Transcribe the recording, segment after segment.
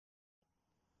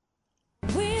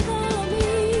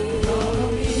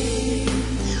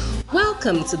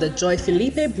Welcome to the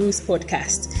Joy-Philippe Bruce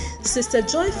podcast. Sister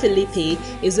Joy-Philippe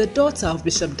is a daughter of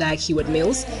Bishop TheWord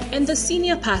Mills and the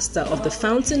senior pastor of the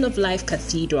Fountain of Life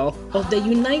Cathedral of the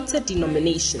United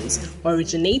Denominations,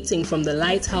 originating from the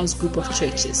Lighthouse Group of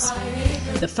Churches.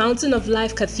 The Fountain of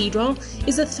Life Cathedral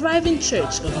is a thriving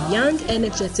church of young,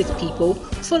 energetic people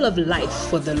full of life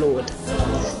for the Lord.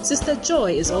 Sister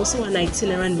Joy is also an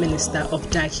itinerant minister of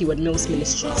TheWord Mills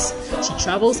Ministries. She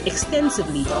travels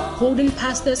extensively, holding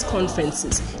pastors' conferences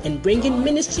and bringing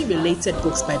ministry-related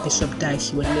books by Bishop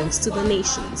TheWord Mills to the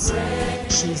nations.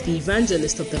 She is the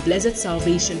evangelist of the Blessed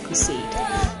Salvation Crusade.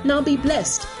 Now be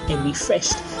blessed and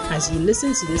refreshed as you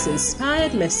listen to this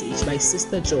inspired message by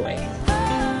Sister Joy.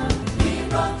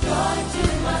 Joy to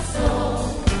my soul,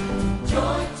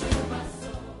 joy to my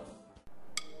soul.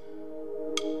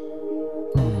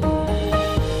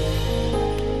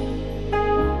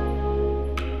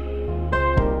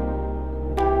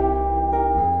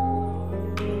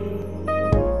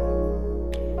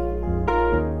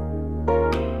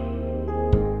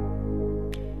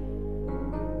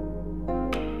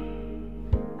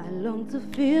 I long to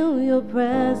feel your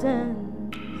presence.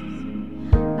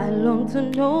 I long to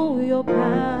know your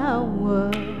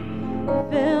power.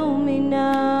 Fill me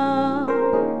now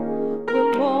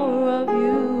with more of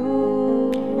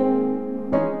you.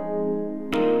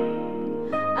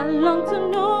 I long to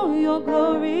know your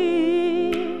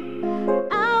glory.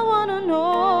 I want to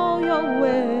know your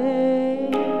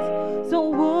ways. So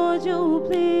would you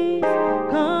please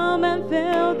come and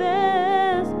fill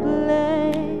this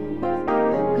place?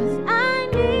 'Cause I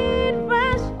need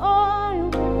fresh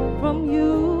oil from you.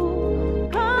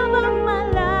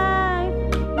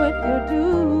 Your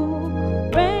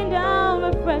dew, rain down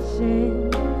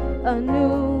refreshing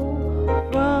anew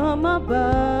from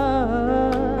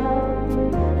above.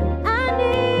 I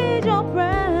need your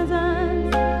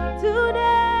presence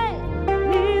today.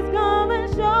 Please come and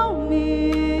show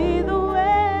me the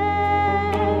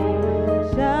way.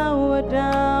 Shower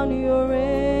down your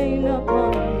rain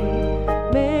upon me.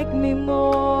 Make me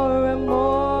more and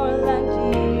more like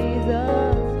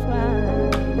Jesus Christ.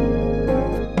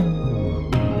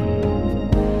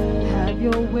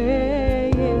 Your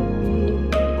way in me,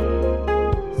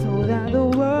 so that the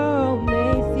world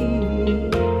may see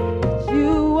that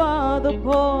you are the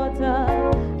potter,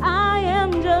 I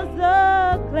am just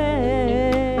the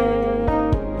clay.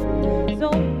 So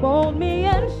mold me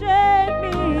and shape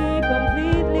me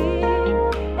completely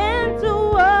into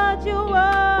what you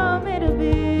want me to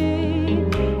be,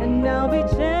 and I'll be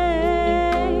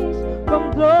changed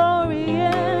from glory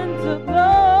into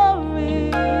glory.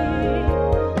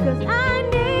 'Cause I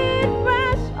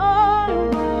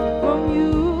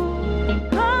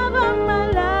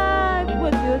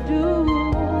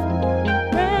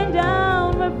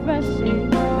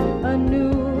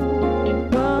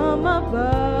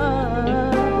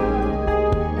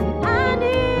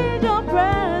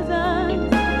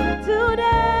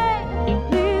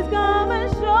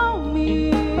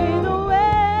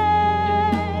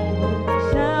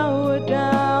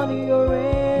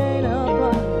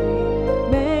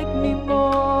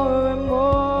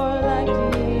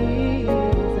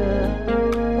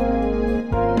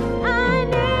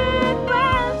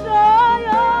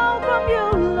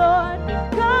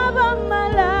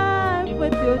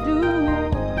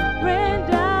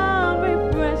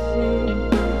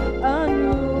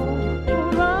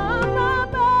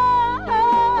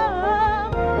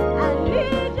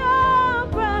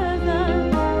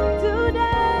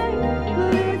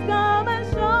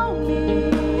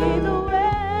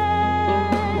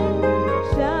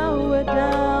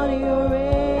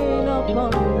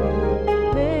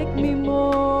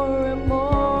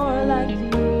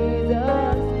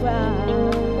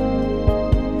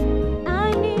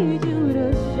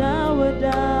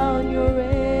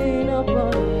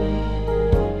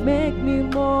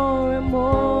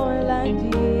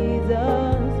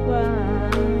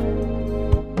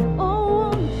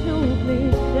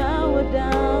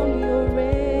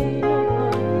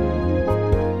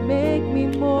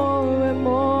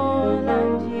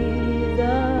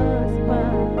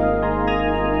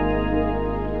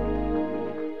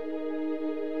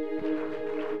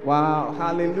Wow,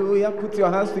 hallelujah. Put your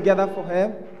hands together for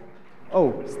him.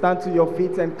 Oh, stand to your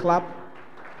feet and clap.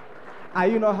 Are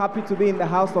you not happy to be in the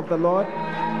house of the Lord?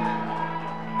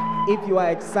 If you are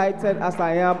excited as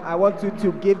I am, I want you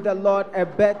to give the Lord a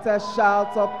better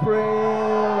shout of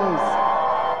praise.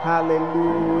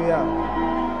 Hallelujah.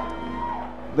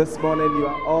 This morning you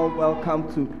are all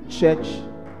welcome to church.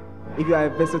 If you are a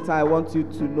visitor, I want you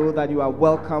to know that you are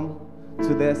welcome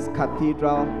to this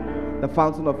cathedral, the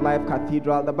Fountain of Life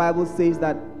Cathedral. The Bible says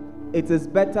that it is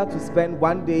better to spend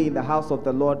one day in the house of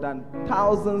the Lord than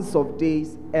thousands of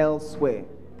days elsewhere.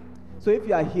 So if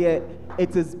you are here,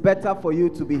 it is better for you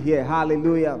to be here.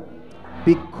 Hallelujah.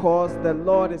 Because the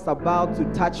Lord is about to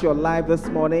touch your life this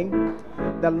morning.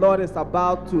 The Lord is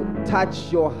about to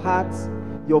touch your heart.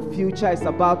 Your future is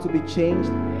about to be changed.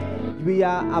 We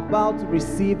are about to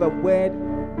receive a word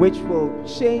which will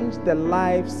change the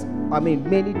lives,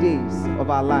 many days of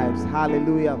our lives.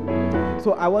 Hallelujah.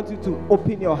 So I want you to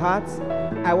open your hearts.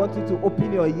 I want you to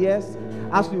open your ears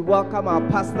as we welcome our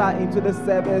pastor into the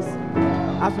service.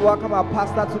 As we welcome our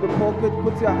pastor to the pulpit,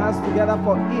 put your hands together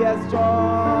for ears,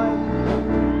 joy.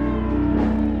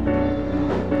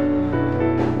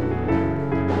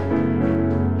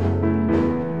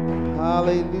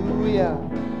 Hallelujah.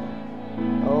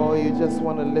 Oh, you just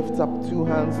want to lift up two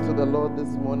hands to the Lord this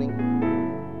morning.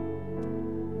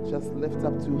 Just lift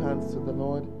up two hands to the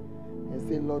Lord and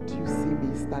say, Lord, do you see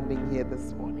me standing here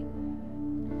this morning?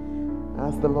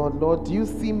 Ask the Lord, Lord, do you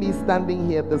see me standing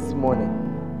here this morning?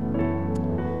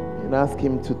 And ask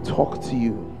him to talk to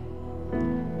you.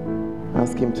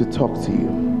 Ask him to talk to you.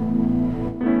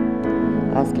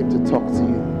 Ask him to talk to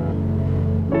you.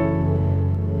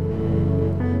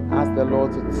 Ask the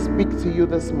Lord to speak to you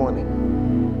this morning.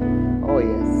 Oh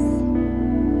yes.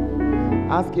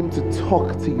 Ask him to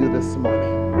talk to you this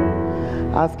morning.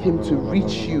 Ask him to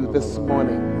reach you this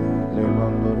morning.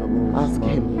 Ask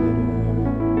him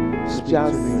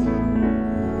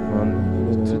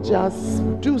to just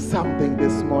do something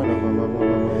this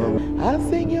morning. I'll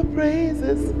sing your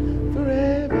praises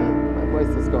forever. My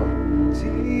voice is gone.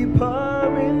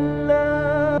 Deeper in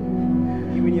love.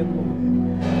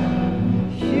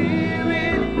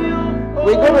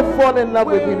 We're going to fall in love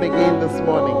with him again this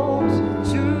morning.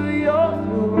 To your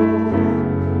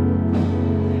throne,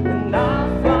 and I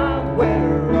find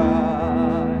where I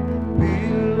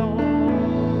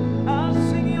belong. I'll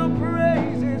sing your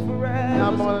praises forever.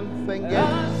 Come on, sing it.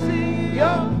 I'll sing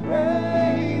your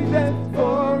praises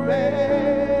forever.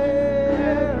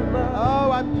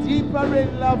 Oh, I'm deeper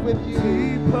in love with you.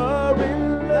 Deeper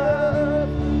in love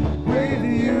with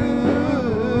you.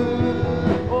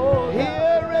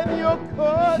 Here in your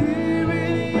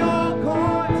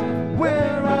court,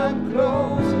 where I'm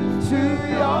close to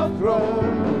your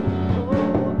throne,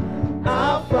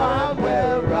 I'll find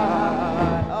where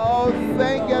oh,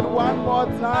 sing it one more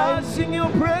I'll time. sing your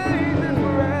praises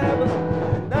forever.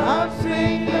 I'll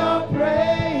sing your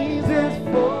praises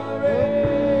forever.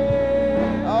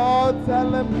 Oh,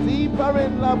 tell him deeper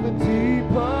in love with you.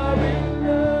 Deeper in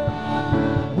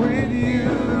love with you.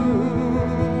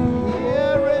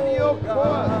 Here in your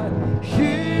court.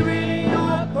 Here in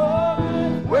your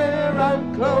court, where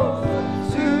I'm close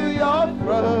to your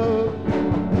throne,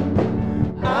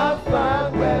 I'll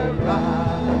find where I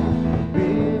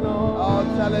belong. Oh,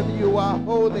 tell him you are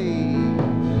holy.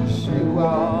 You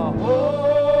are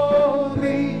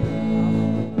holy.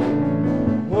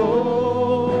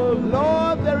 Oh,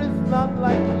 Lord, there is none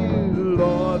like you.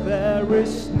 Lord, there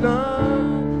is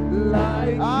none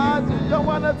like you. You don't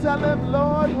want to tell him,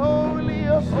 Lord, holy,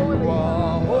 oh, holy. You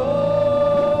are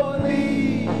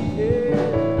holy,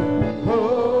 yeah.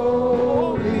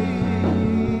 Holy,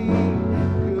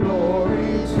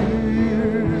 glory to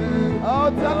you. Oh,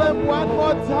 tell him one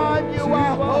more time, you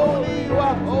are holy, you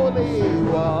are holy.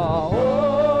 You are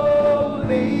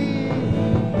holy,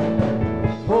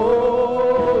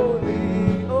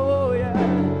 holy, oh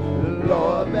yeah.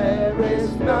 Lord, there is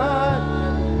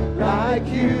none like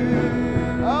you.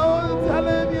 Oh, tell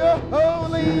him you're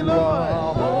holy, Lord.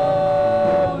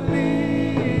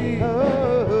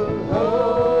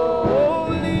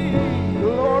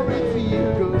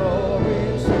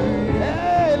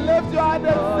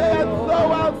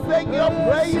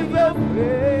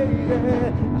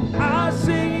 I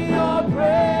sing your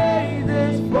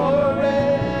praises forever.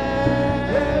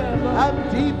 I'm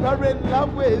deeper in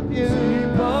love with you.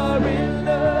 Deeper in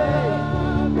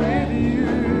love with you.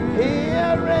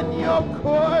 Here in your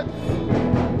court.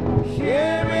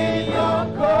 Here in your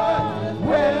court,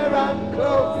 where I'm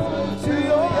close to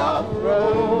your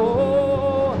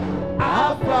throne,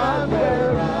 I find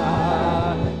where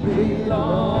I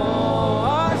belong.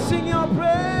 I sing your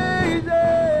praises.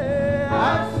 I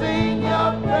sing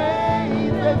your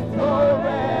praises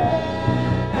forever.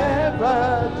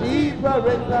 Deeper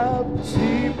in love.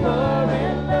 Deeper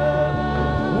in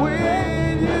love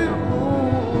with you.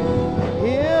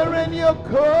 Here in your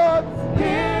court.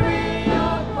 Here in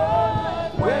your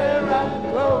court, where I'm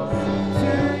close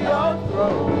to your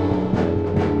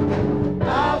throne,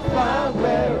 I'll find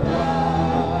where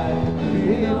I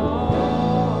belong.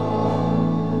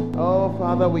 Oh, Oh,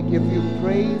 Father, we give you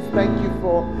praise. Thank you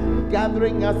for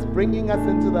gathering us, bringing us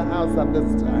into the house at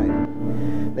this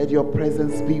time. Let your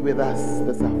presence be with us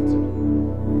this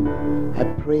afternoon. I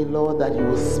pray, Lord, that you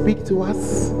will speak to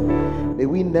us. May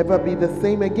we never be the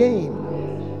same again.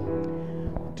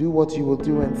 Do what you will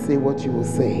do and say what you will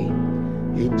say.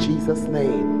 In Jesus'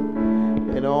 name.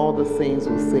 And all the saints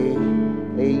will say,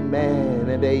 amen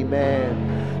and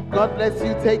amen. God bless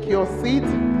you. Take your seat.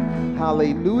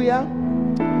 Hallelujah.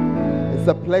 It's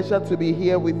a pleasure to be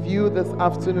here with you this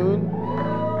afternoon.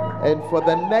 And for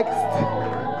the next,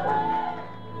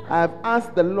 I've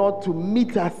asked the Lord to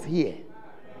meet us here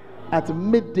at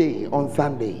midday on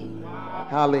Sunday.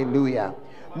 Hallelujah.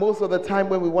 Most of the time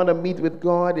when we want to meet with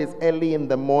God is early in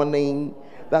the morning.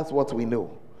 That's what we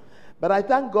know. But I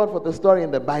thank God for the story in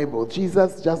the Bible.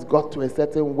 Jesus just got to a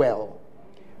certain well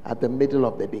at the middle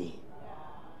of the day.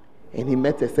 And he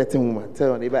met a certain woman. Tell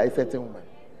your neighbor, a certain woman.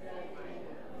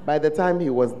 By the time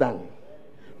he was done,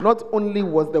 not only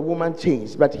was the woman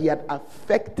changed, but he had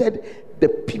affected the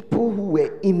people who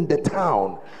were in the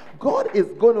town. God is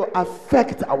going to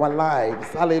affect our lives.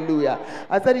 Hallelujah.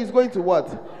 I said he's going to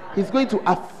what? He's going to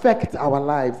affect our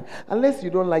lives. Unless you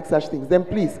don't like such things, then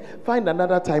please find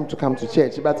another time to come to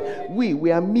church. But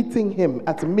we are meeting him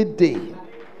at midday.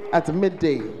 At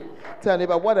midday. Tell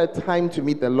neighbor, what a time to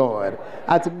meet the Lord.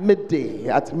 At midday.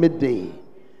 At midday.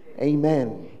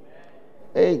 Amen.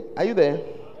 Hey, are you there?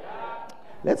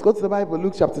 Let's go to the Bible,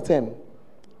 Luke chapter 10.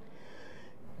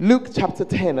 Luke chapter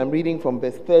 10, I'm reading from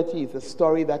verse 30. It's a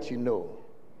story that you know.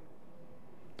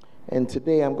 And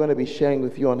today I'm going to be sharing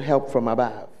with you on help from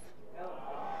above.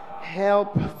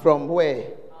 Help from where?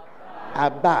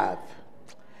 Above.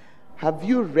 Have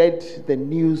you read the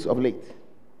news of late?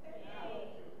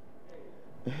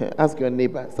 Ask your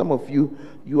neighbor. Some of you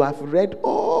have read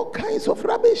all kinds of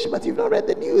rubbish, but you've not read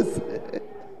the news.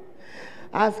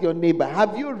 Ask your neighbor,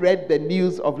 have you read the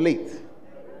news of late?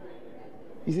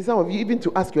 You see, some of you, even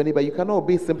to ask your neighbor, you cannot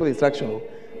obey simple instruction.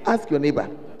 Ask your neighbor,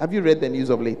 have you read the news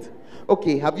of late?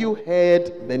 Okay, have you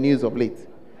heard the news of late?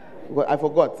 Well, I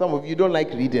forgot. Some of you don't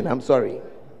like reading. I'm sorry.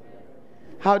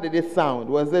 How did it sound?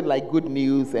 Was it like good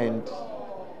news and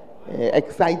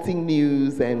exciting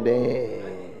news and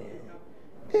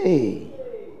hey,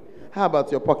 how about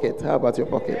your pocket? How about your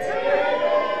pocket?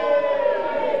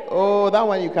 Oh, that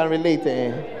one you can relate,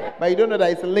 but you don't know that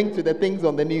it's linked to the things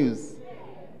on the news.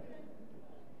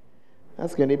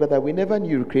 Ask your neighbor that we never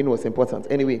knew Ukraine was important.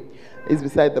 Anyway, it's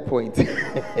beside the point.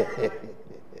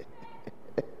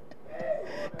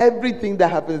 Everything that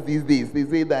happens these days, they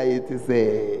say that it is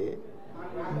okay.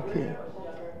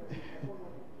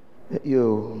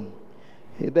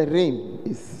 The rain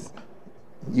is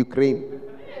Ukraine.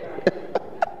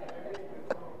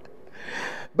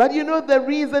 But you know, the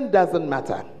reason doesn't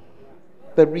matter.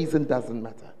 The reason doesn't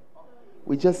matter.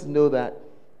 We just know that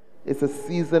it's a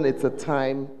season, it's a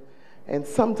time. And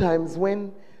sometimes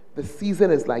when the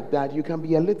season is like that, you can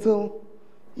be a little,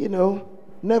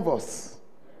 nervous.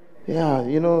 Yeah,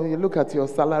 you look at your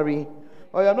salary.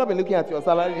 Oh, you have not been looking at your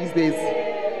salary these days.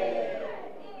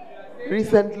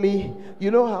 Recently,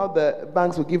 you know how the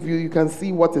banks will give you can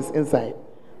see what is inside.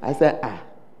 I said,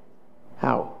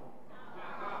 how?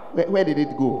 Where did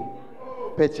it go?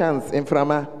 Perchance, in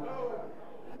Frama.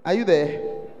 Are you there?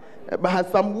 But has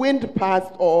some wind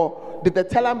passed, or did the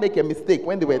teller make a mistake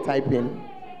when they were typing?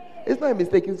 It's not a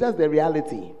mistake, it's just the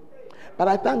reality. But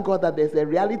I thank God that there's a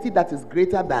reality that is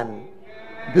greater than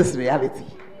this reality.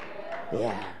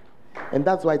 Yeah. And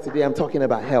that's why today I'm talking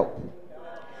about help.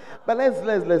 But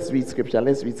let's read scripture.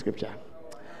 Let's read scripture.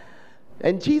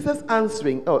 And Jesus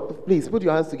answering, please put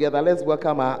your hands together. Let's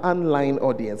welcome our online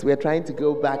audience. We're trying to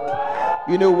go back.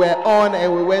 We're on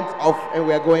and we went off and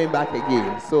we're going back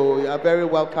again. So you are very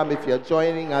welcome if you're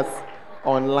joining us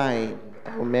online.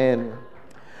 Amen.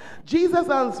 Jesus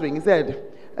answering, he said,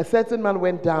 a certain man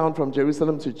went down from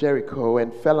Jerusalem to Jericho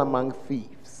and fell among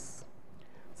thieves.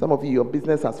 Some of you, your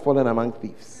business has fallen among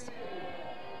thieves.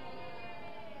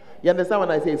 You understand when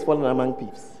I say it's fallen among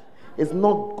thieves? It's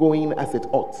not going as it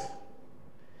ought.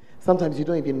 Sometimes you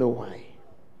don't even know why.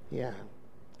 Yeah.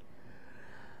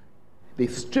 They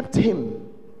stripped him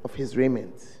of his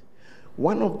raiment.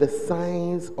 One of the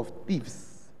signs of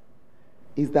thieves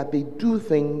is that they do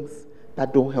things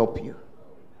that don't help you.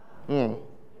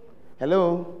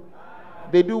 Hello?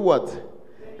 They do what?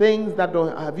 Things that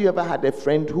don't. Have you ever had a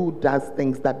friend who does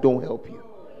things that don't help you?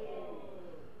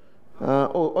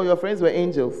 Your friends were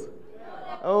angels.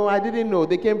 Oh, I didn't know.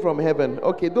 They came from heaven.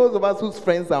 Okay, those of us whose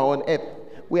friends are on earth,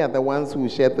 we are the ones who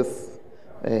share this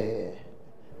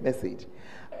message.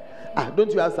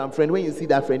 Don't you have some friend? When you see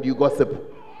that friend, you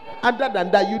gossip. Other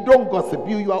than that, you don't gossip.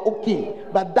 You are okay.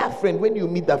 But that friend, when you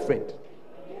meet that friend,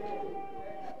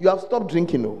 you have stopped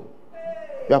drinking. No,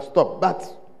 you have stopped. But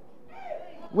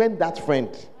when that friend,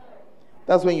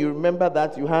 that's when you remember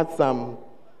that you had some.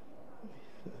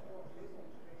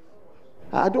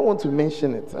 I don't want to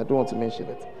mention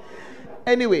it.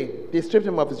 Anyway, they stripped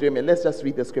him of his raiment. Let's just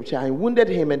read the scripture. And wounded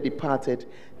him and departed,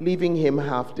 leaving him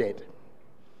half dead.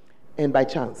 And by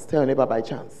chance, tell your neighbor, by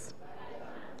chance,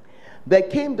 there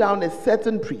came down a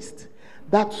certain priest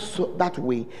that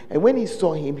way, and when he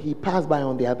saw him, he passed by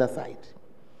on the other side.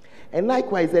 And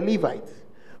likewise a Levite,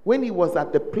 when he was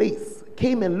at the place,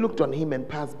 came and looked on him and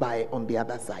passed by on the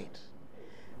other side.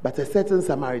 But a certain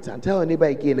Samaritan, tell your neighbor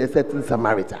again, a certain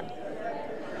Samaritan,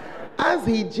 as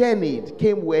he journeyed,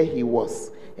 came where he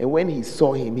was, and when he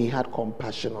saw him, he had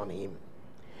compassion on him,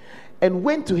 and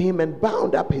went to him and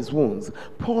bound up his wounds,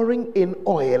 pouring in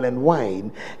oil and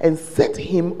wine, and set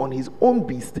him on his own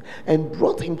beast, and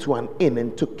brought him to an inn,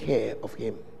 and took care of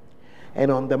him.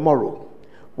 And on the morrow,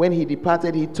 when he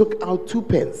departed, he took out 2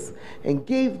 pence, and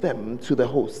gave them to the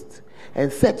host,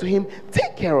 and said to him,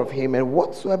 take care of him, and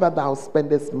whatsoever thou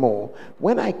spendest more,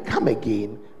 when I come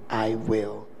again, I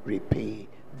will repay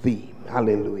thee.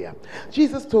 Hallelujah.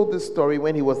 Jesus told this story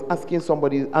when he was answering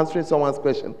someone's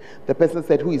question. The person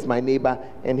said, who is my neighbor?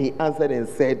 And he answered and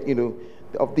said,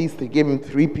 of these, they gave him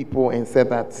 3 people and said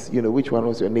that, which one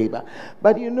was your neighbor?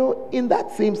 But in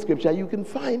that same scripture, you can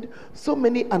find so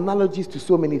many analogies to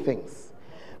so many things.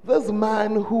 This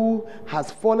man who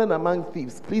has fallen among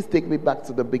thieves, please take me back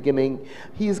to the beginning.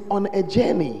 He is on a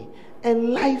journey,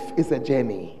 and life is a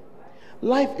journey.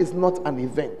 Life is not an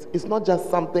event. It's not just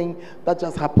something that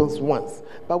just happens once,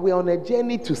 but we're on a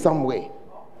journey to somewhere.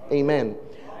 Amen.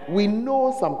 We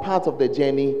know some part of the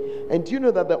journey, and do you know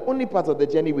that the only part of the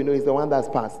journey we know is the one that's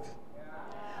passed?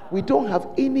 We don't have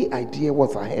any idea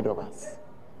what's ahead of us.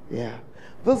 Yeah.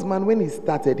 This man, when he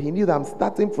started, he knew that I'm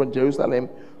starting from Jerusalem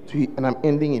and I'm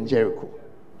ending in Jericho.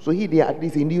 So at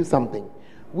least he knew something.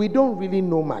 We don't really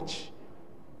know much.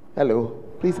 Hello.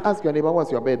 Please ask your neighbor, what's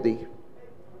your birthday?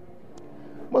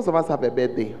 Most of us have a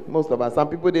birthday. Most of us. Some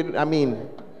people didn't.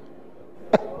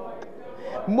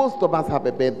 Most of us have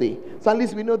a birthday. So at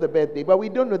least we know the birthday, but we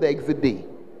don't know the exit day.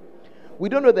 We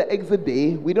don't know the exit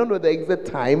day. We don't know the exit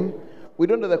time. We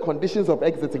don't know the conditions of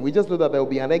exiting. We just know that there will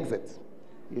be an exit.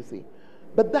 You see.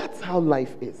 But that's how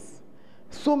life is.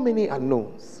 So many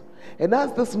unknowns. And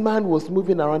as this man was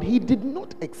moving around, he did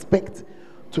not expect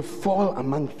to fall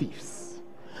among thieves.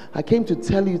 I came to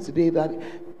tell you today that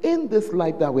in this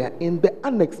life that we are in, the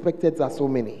unexpecteds are so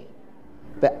many.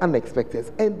 The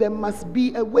unexpecteds. And there must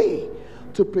be a way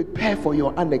to prepare for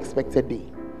your unexpected day.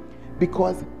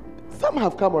 Because some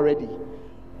have come already.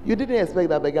 You didn't expect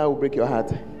that the guy will break your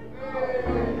heart.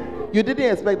 You didn't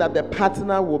expect that the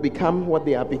partner will become what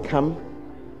they have become.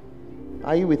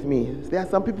 Are you with me? There are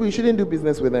some people you shouldn't do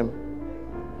business with them.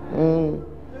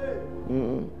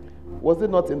 Was it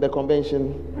not in the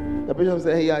convention? The bishop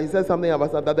said, he said something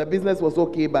about that the business was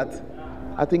okay, but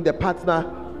I think the partner,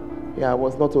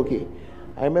 was not okay.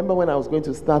 I remember when I was going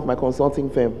to start my consulting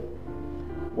firm,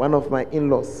 one of my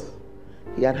in-laws,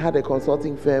 he had a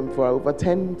consulting firm for over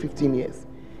 10, 15 years.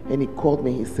 And he called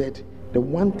me, he said, the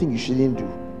one thing you shouldn't do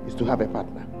is to have a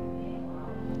partner.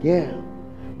 Yeah.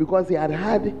 Because he had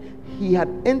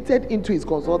entered into his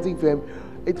consulting firm.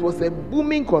 It was a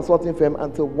booming consulting firm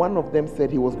until one of them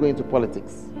said he was going to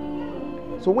politics.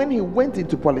 So when he went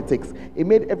into politics, it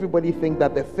made everybody think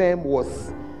that the firm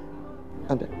was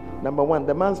under. Number one,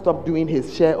 the man stopped doing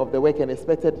his share of the work and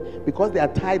expected, because they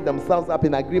had tied themselves up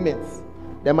in agreements,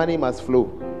 the money must flow.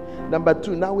 Number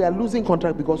two, now we are losing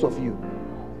contract because of you,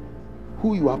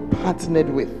 who you are partnered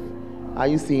with. Are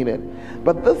you seeing it?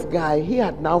 But this guy, he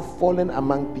had now fallen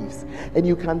among thieves. And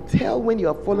you can tell when you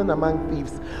are fallen among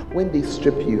thieves when they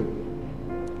strip you.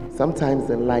 Sometimes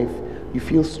in life, you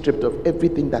feel stripped of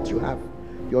everything that you have.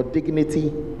 Your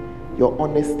dignity, your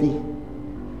honesty.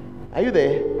 Are you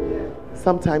there?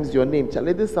 Sometimes your name.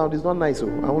 Charlie, this sound is not nice. I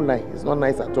won't lie. It's not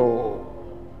nice at all.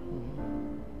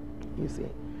 You see.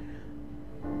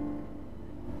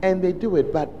 And they do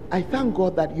it. But I thank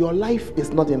God that your life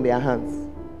is not in their hands.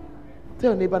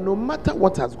 Tell your neighbor, no matter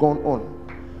what has gone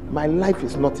on, my life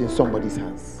is not in somebody's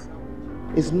hands.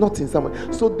 It's not in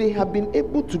someone. So they have been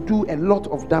able to do a lot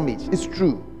of damage. It's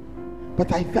true.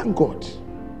 But I thank God.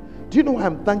 Do you know why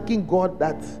I'm thanking God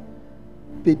that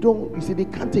they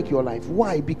can't take your life?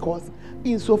 Why? Because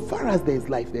insofar as there is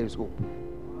life, there is hope.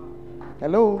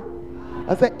 Hello?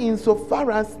 I said, insofar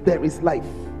as there is life,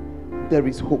 there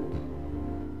is hope.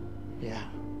 Yeah.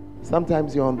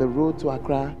 Sometimes you're on the road to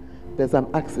Accra, there's an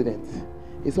accident.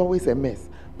 It's always a mess.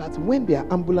 But when there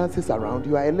are ambulances around,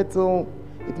 you are a little,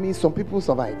 it means some people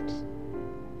survived.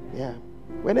 Yeah.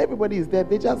 When everybody is dead,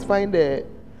 they just find a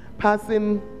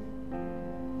passing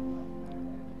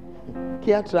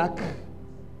care truck,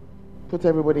 put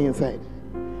everybody inside.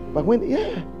 But when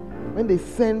they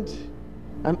send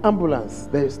an ambulance,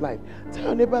 there is life. Tell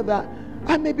your neighbor that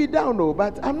I may be down,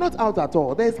 but I'm not out at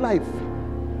all. There's life.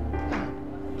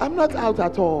 I'm not out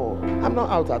at all. I'm not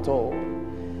out at all.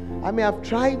 I may have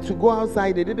tried to go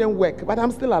outside, it didn't work, but I'm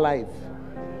still alive.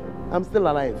 I'm still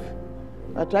alive.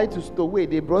 I tried to stow away,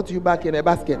 they brought you back in a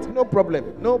basket. No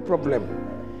problem, no problem.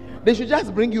 They should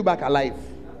just bring you back alive.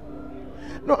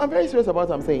 No, I'm very serious about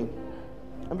what I'm saying.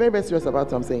 I'm very, very serious about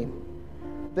what I'm saying.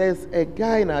 There's a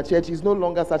guy in our church, he's no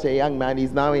longer such a young man,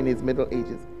 he's now in his middle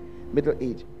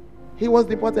age. He was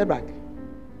deported back.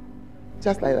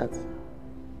 Just like that.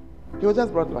 He was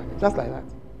just brought back, just like that.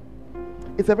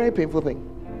 It's a very painful thing.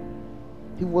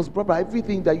 He was brought back.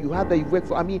 Everything that you had, that you worked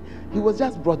for, he was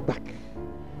just brought back.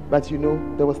 But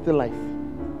there was still life.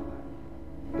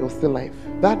 There was still life.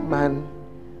 That man,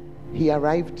 he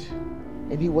arrived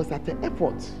and he was at the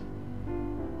airport.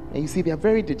 And you see, they are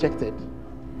very dejected.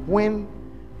 When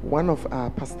one of our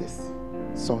pastors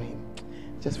saw him,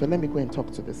 just let me go and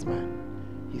talk to this man.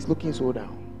 He's looking so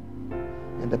down.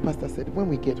 And the pastor said, when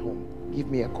we get home, give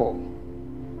me a call.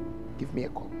 Give me a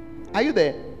call. Are you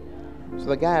there? So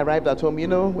the guy arrived at home.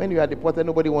 When you are deported,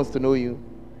 nobody wants to know you.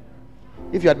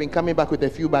 If you had been coming back with a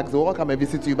few bags, they'll all come and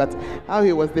visit you. But how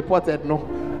he was deported,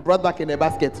 brought back in a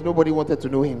basket, nobody wanted to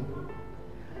know him.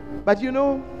 But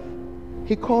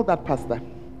he called that pastor.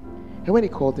 And when he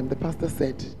called him, the pastor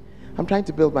said, I'm trying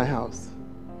to build my house.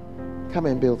 Come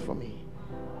and build for me.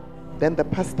 Then the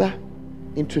pastor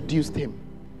introduced him.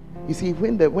 You see,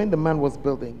 when the man was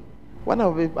building, one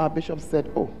of our bishops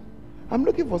said, I'm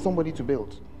looking for somebody to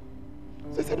build.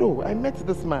 So he said, I met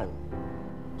this man.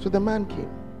 So the man came.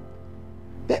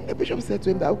 Then the bishop said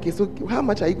to him that, okay, so how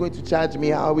much are you going to charge me?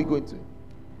 How are we going to?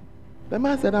 The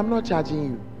man said, I'm not charging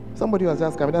you. Somebody was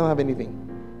just coming, I don't have anything.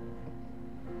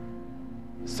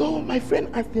 So my friend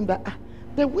asked him that,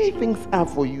 the way things are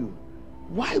for you,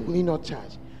 why will you not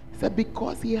charge? He said,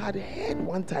 because he had heard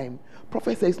one time,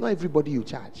 prophet said, it's not everybody you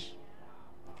charge.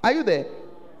 Are you there?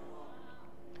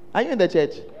 Are you in the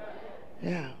church?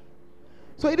 Yeah.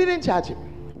 So he didn't charge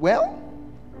him. Well,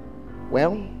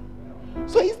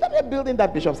 so he started building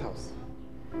that bishop's house.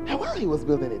 And while he was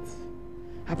building it,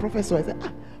 a prophet saw and said,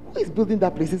 who is building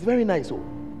that place? It's very nice.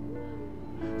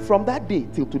 From that day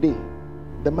till today,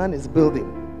 the man is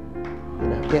building.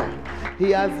 Yeah. He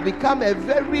has become a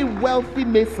very wealthy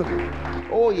mason.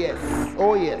 Oh yes,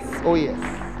 oh yes, oh yes,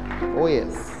 oh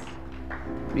yes.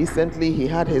 Recently he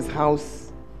had his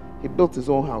house. He built his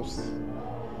own house.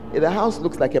 The house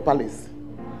looks like a palace.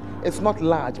 It's not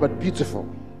large, but beautiful.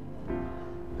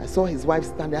 I saw his wife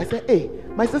standing. I said, hey,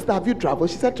 my sister, have you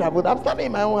traveled? She said, traveled. I'm standing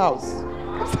in my own house.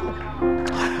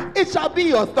 It shall be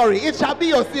your story. It shall be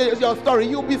your story.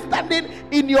 You'll be standing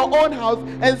in your own house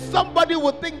and somebody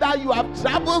will think that you have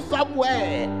traveled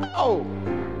somewhere. Oh.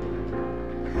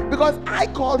 Because I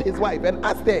called his wife and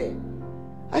asked her.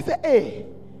 I said, hey,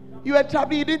 you were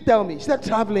traveling. You didn't tell me. She said,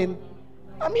 traveling.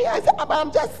 I said,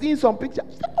 I'm just seeing some pictures.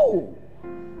 She said, oh,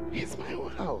 it's my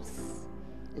own house.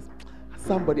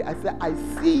 Somebody, I said, I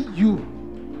see you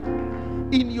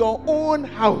in your own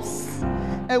house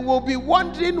and will be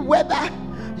wondering whether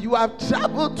you have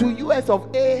traveled to US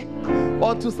of A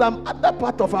or to some other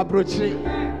part of Abrochi.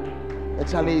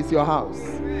 Actually, it's your house.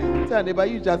 Tell neighbor,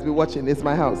 you just be watching. It's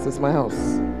my house. It's my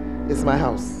house. It's my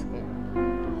house.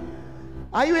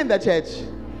 Are you in the church?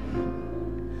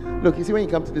 Look, you see, when you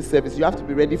come to this service, you have to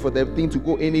be ready for the thing to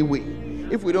go anyway.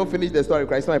 If we don't finish the story,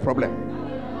 it's not a problem.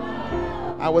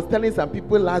 I was telling some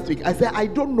people last week, I said, I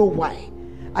don't know why.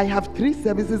 I have 3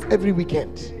 services every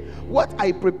weekend. What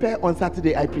I prepare on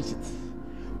Saturday, I preach it.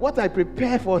 What I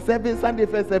prepare for service, Sunday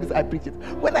first service, I preach it.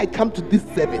 When I come to this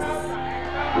service,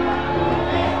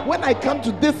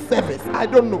 I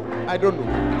don't know.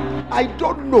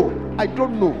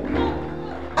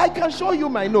 I can show you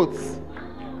my notes.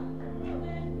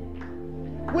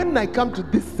 When I come to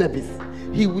this service,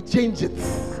 he will change it.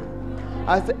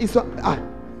 I said, is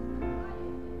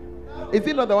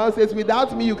it not the one who says,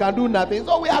 without me you can do nothing?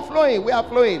 So we are flowing.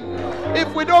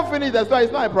 If we don't finish the story,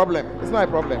 it's not a problem.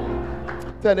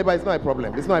 Tell neighbor, it's not a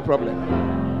problem.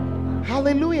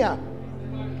 Hallelujah.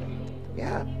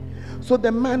 Yeah. So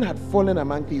the man had fallen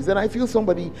among thieves. And I feel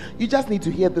somebody, you just need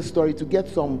to hear this story to get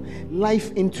some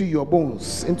life into your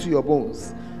bones.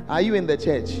 Are you in the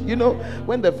church?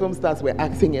 When the film stars were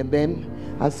acting and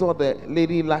then I saw the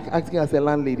lady acting as a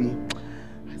landlady,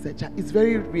 I said, it's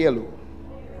very real.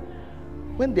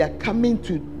 when they are coming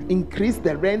to increase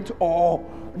the rent or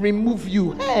remove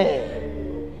you.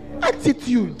 Hey,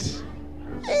 attitude.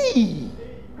 Hey,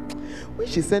 when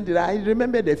she sent it, I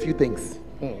remembered a few things.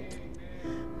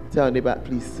 Tell your neighbor,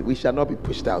 please, we shall not be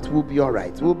pushed out. We'll be all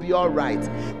right. We'll be all right.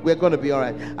 We're going to be all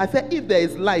right. I said, if there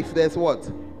is life, there's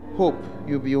what? Hope.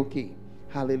 You'll be okay.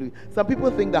 Hallelujah. Some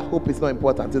people think that hope is not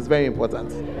important. It's very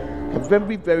important.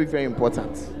 Very, very, very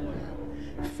important.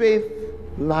 Faith,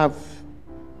 love,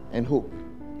 and hope.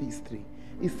 These three.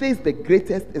 It says the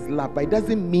greatest is love, but it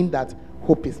doesn't mean that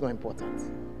hope is not important.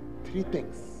 Three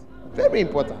things. Very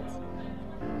important.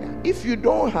 Yeah. If you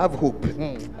don't have hope,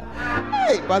 hey,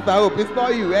 Pastor Hope, it's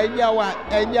not you. Enyawa.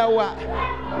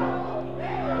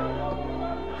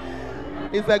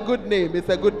 It's a good name. It's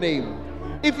a good name.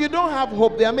 If you don't have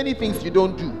hope, there are many things you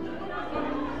don't do.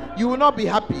 You will not be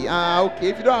happy. Okay.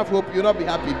 If you don't have hope, you will not be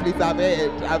happy. Please,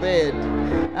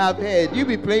 I've heard. You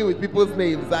be playing with people's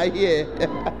names. I hear.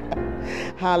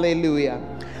 Hallelujah.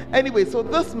 Anyway, so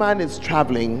this man is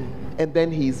traveling and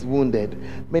then he's wounded.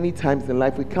 Many times in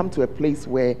life, we come to a place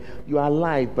where you are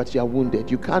alive, but you are wounded.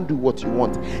 You can't do what you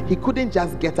want. He couldn't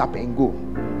just get up and go.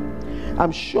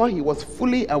 I'm sure he was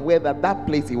fully aware that that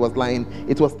place he was lying,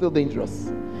 it was still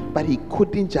dangerous. But he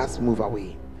couldn't just move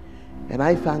away. And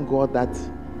I thank God that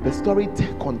the story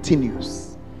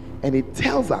continues. And it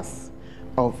tells us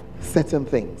of certain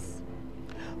things.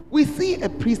 We see a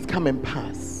priest come and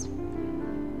pass.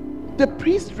 The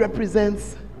priest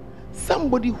represents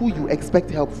somebody who you expect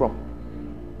help from.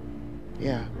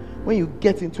 Yeah. When you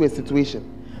get into a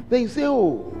situation, then you say,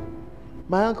 oh,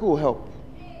 my uncle will help.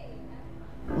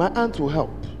 My aunt will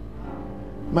help.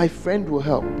 My friend will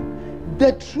help.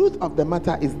 The truth of the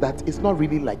matter is that it's not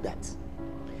really like that.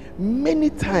 Many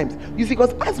times, you see,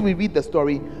 because as we read the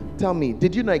story, tell me,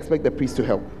 did you not expect the priest to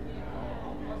help?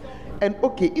 And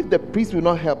okay, if the priest will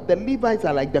not help, the Levites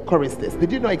are like the choristers.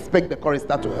 Did you not expect the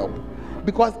chorister to help?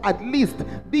 Because at least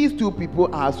these two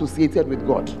people are associated with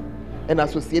God and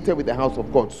associated with the house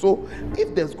of God. So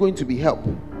if there's going to be help,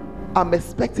 I'm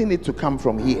expecting it to come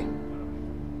from here.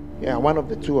 Yeah, one of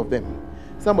the two of them.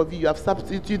 Some of you have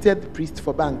substituted the priest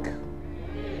for bank.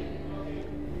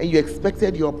 And you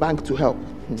expected your bank to help.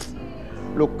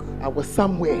 Look, I was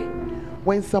somewhere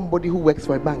when somebody who works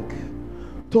for a bank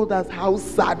told us how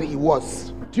sad he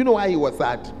was. Do you know why he was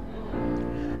sad?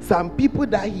 Some people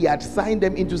that he had signed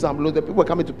them into some loans, the people were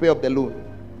coming to pay off the loan.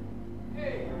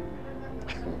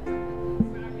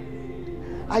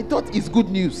 I thought it's good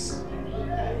news.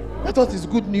 I thought it's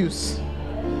good news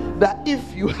that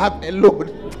if you have a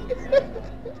loan,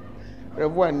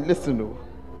 everyone, listen,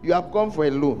 you have gone for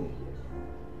a loan.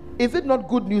 Is it not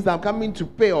good news I'm coming to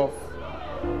pay off?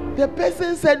 The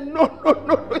person said, no,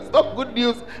 it's not good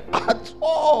news at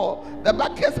all. The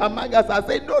bankers among us are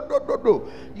saying, no.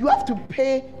 You have to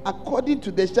pay according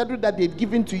to the schedule that they've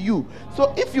given to you.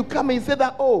 So if you come and say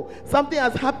that, oh, something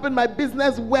has happened, my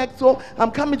business worked, so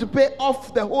I'm coming to pay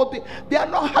off the whole thing, they are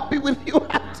not happy with you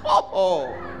at all.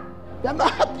 They are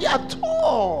not happy at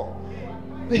all.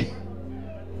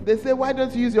 They say, why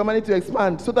don't you use your money to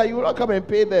expand so that you will not come and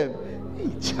pay them? Hey,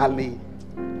 Charlie.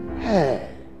 Hey.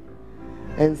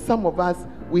 And some of us,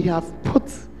 we have put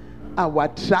our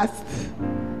trust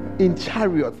in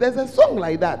chariots. There's a song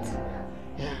like that.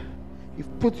 Yeah.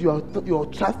 You've put your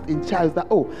trust in chariots that,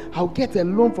 oh, I'll get a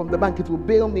loan from the bank, it will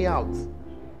bail me out.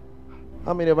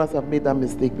 How many of us have made that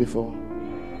mistake before?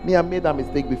 Me, I made that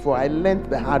mistake before. I learned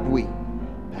the hard way.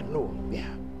 But no,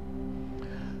 yeah.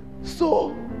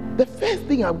 So, the first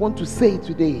thing I want to say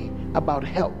today about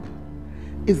help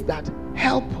is that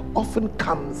help often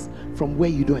comes from where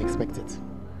you don't expect it.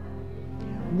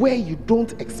 Where you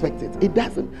don't expect it. It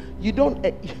doesn't, you don't,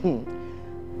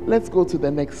 let's go to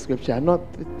the next scripture, not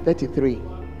 33.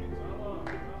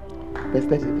 Verse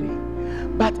 33.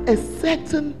 But a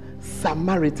certain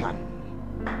Samaritan,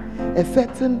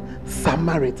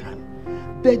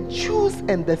 the Jews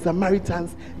and the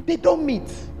Samaritans, they don't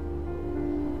meet.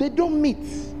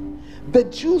 The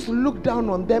Jews look down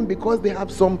on them because they have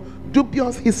some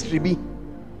dubious history.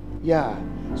 Yeah.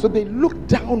 So they look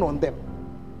down on them.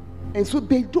 And so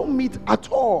they don't meet at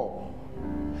all.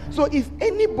 So if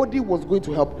anybody was going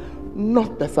to help,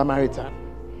 not the Samaritan.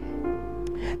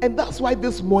 And that's why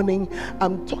this morning,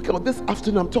 this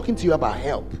afternoon, I'm talking to you about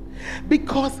help.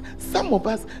 Because some of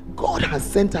us, God has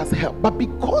sent us help. But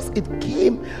because it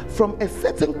came from a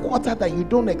certain quarter that you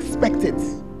don't expect it,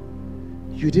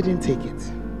 you didn't take it.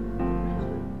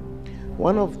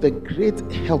 One of the great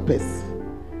helpers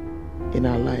in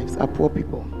our lives are poor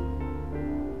people.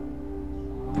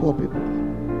 Poor people.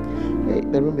 Hey,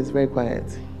 the room is very quiet.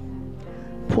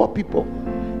 Poor people.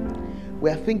 We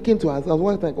are thinking to ourselves,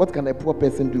 what can a poor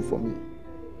person do for me?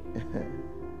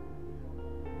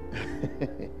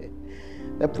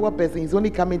 The poor person is only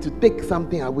coming to take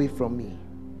something away from me.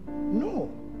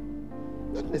 No,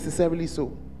 not necessarily so.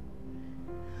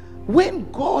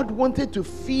 When God wanted to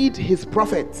feed his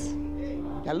prophets,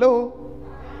 hello?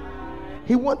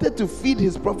 He wanted to feed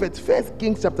his prophets. 1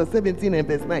 Kings chapter 17 and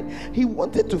verse 9. He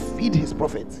wanted to feed his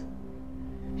prophets.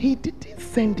 He didn't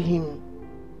send him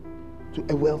to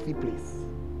a wealthy place.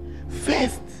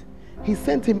 First, he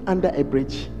sent him under a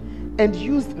bridge and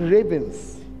used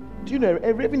ravens. Do you know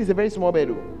a raven is a very small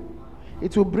bird?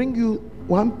 It will bring you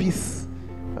one piece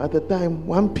at a time,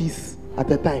 one piece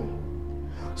at a time.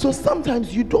 So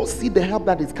sometimes you don't see the help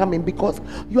that is coming because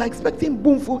you are expecting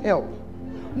boomful help,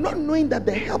 not knowing that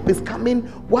the help is coming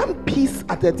one piece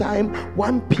at a time,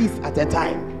 one piece at a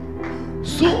time.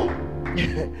 So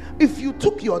if you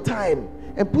took your time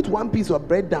and put one piece of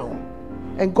bread down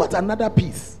and got another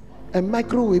piece and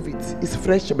microwave it, it's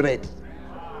fresh bread.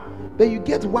 Then you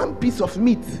get one piece of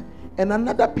meat and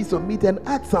another piece of meat and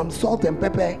add some salt and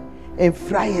pepper and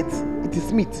fry it. It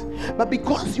is meat. But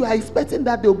because you are expecting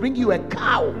that they'll bring you a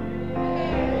cow,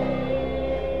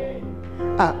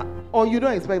 or you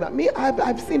don't expect that. Me,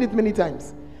 I've seen it many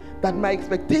times, that my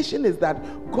expectation is that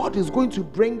God is going to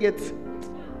bring it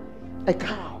a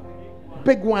cow,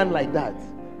 big one like that.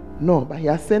 No, but he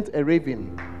has sent a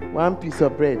raven, one piece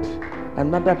of bread,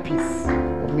 another piece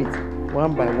of meat,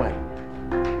 one by one.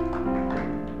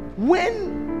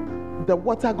 When the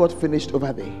water got finished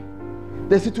over there,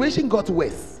 the situation got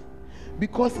worse,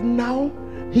 because now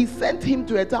he sent him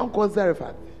to a town called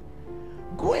Zarephath.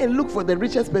 Go and look for the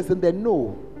richest person there.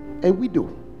 No, a widow.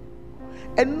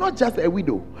 And not just a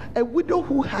widow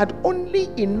who had only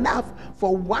enough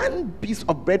for one piece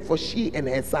of bread for she and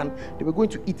her son. They were going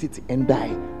to eat it and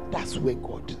die. That's where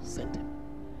God sent him.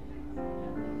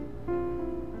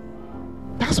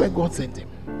 That's where God sent him.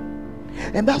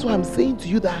 And that's why I'm saying to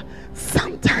you that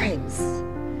sometimes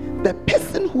the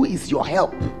person who is your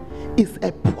help is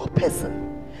a poor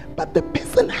person, but the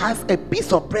person has a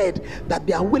piece of bread that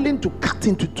they are willing to cut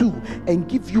into two and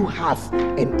give you half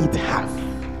and eat half.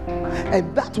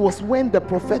 And that was when the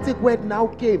prophetic word now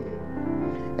came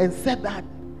and said that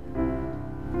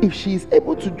if she is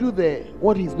able to do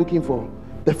what he's looking for,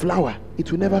 the flour,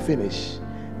 it will never finish.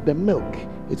 The milk,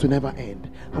 it will never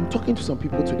end. I'm talking to some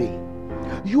people today.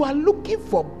 You are looking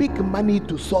for big money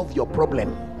to solve your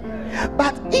problem.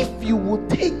 But if you will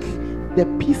take the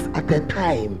piece at a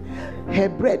time, her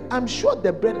bread, I'm sure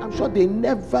they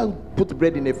never put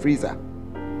bread in a freezer.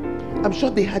 I'm sure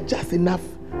they had just enough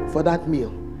for that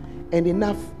meal, and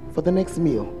enough for the next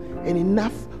meal, and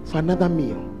enough for another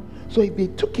meal. So if they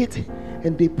took it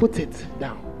and they put it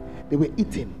down, they were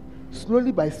eating.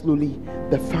 Slowly by slowly,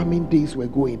 the famine days were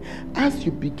going. As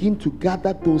you begin to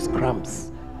gather those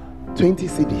crumbs, 20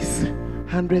 cedis,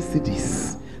 100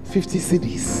 cedis, 50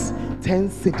 cedis, 10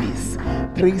 cedis,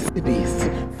 3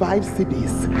 cedis, 5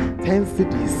 cedis, 10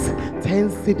 cedis, 10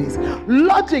 cedis.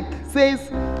 Logic says,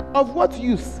 of what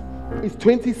use is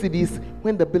 20 cedis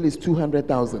when the bill is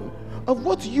 200,000? Of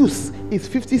what use is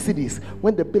 50 cedis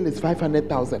when the bill is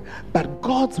 500,000? But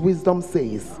God's wisdom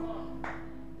says,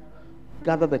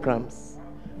 gather the crumbs,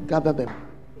 gather them,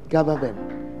 gather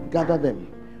them, gather them,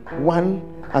 one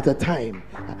at a time.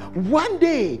 One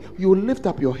day you will lift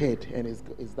up your head and it's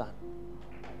done.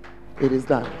 It is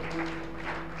done.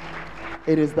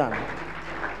 It is done.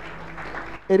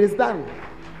 It is done.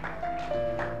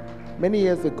 Many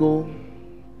years ago,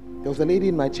 there was a lady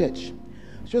in my church.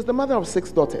 She was the mother of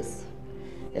 6 daughters,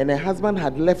 and her husband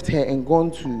had left her and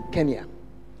gone to Kenya,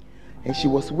 and she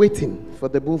was waiting for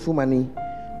the boomful money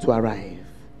to arrive.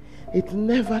 It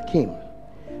never came,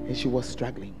 and she was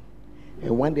struggling.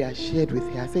 And one day I shared with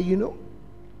her, I said,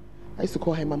 I used to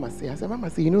call her Mama Say. I said, Mama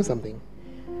Say, you know something?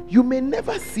 You may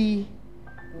never see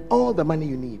all the money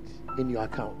you need in your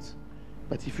account,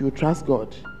 but if you trust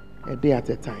God a day at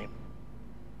a time,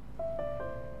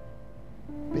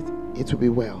 it will be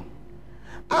well.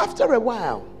 After a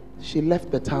while, she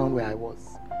left the town where I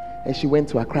was, and she went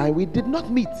to Accra. We did not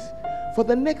meet for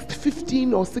the next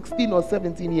 15 or 16 or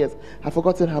 17 years. I've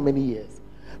forgotten how many years.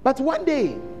 But one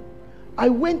day, I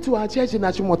went to our church in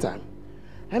Achimota,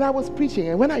 and I was preaching,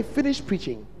 and when I finished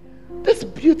preaching, this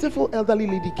beautiful elderly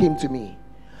lady came to me.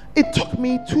 It took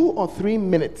me 2 or 3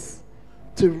 minutes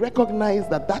to recognize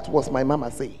that was my Mama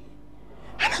Say.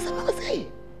 And I said, Mama Say.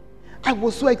 I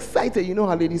was so excited. You know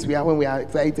how ladies we are when we are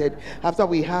excited. After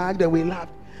we hugged and we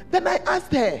laughed. Then I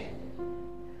asked her,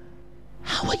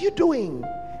 how are you doing?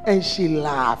 And she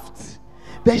laughed.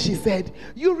 Then she said,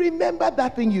 you remember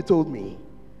that thing you told me?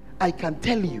 I can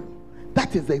tell you,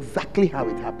 that is exactly how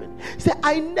it happened. She said,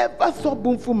 I never saw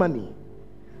boomful money.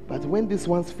 But when this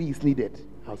one's fee is needed,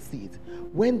 I'll see it.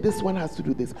 When this one has to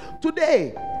do this.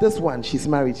 Today, this one, she's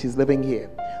married, she's living here.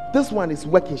 This one is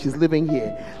working, she's living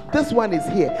here. This one is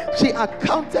here. She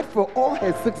accounted for all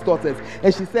her 6 daughters.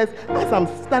 And she says, as I'm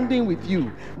standing with you,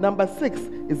 number 6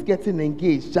 is getting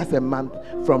engaged just a month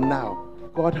from now.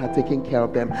 God had taken care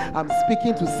of them. I'm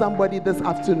speaking to somebody this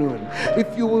afternoon.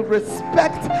 If you will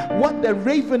respect what the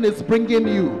raven is bringing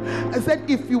you, I said,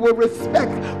 if you will respect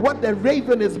what the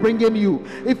raven is bringing you,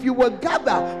 if you will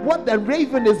gather what the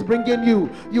raven is bringing you,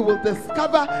 you will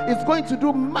discover it's going to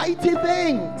do mighty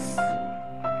things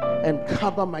and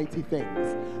cover mighty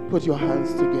things. Put your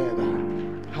hands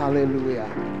together. Hallelujah.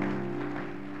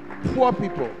 Poor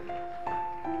people,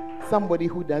 somebody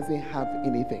who doesn't have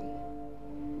anything,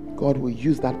 God will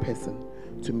use that person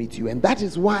to meet you. And that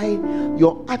is why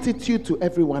your attitude to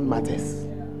everyone matters.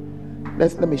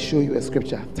 Let me show you a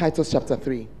scripture. Titus chapter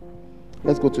 3.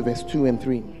 Let's go to verse 2 and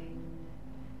 3.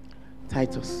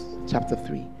 Titus chapter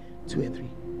 3, 2 and 3.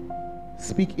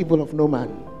 Speak evil of no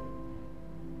man.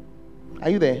 Are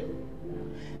you there?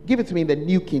 Give it to me in the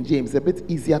New King James. A bit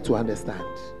easier to understand.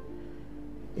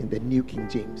 In the New King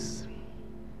James.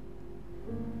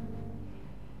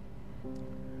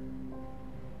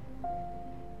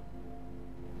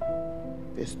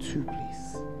 Verse 2,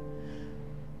 please.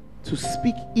 To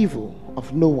speak evil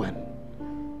of no one,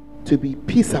 to be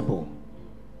peaceable,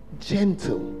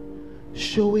 gentle,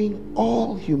 showing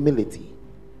all humility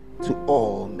to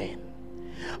all men.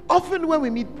 Often when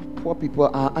we meet poor people,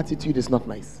 our attitude is not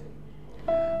nice.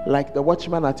 Like the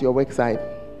watchman at your work side,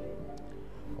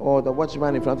 or the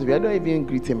watchman in front of you. I don't even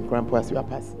greet him, grandpa, as you are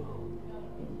passing.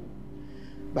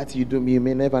 But you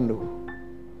may never know.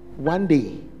 One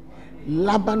day,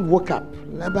 Laban woke up.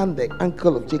 Laban, the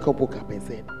uncle of Jacob, woke up and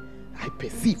said, I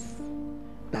perceive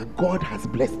that God has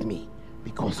blessed me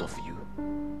because of you.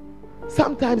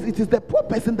 Sometimes it is the poor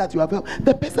person that you have helped.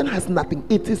 The person has nothing.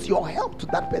 It is your help to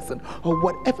that person or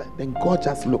whatever. Then God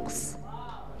just looks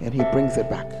and he brings it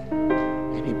back.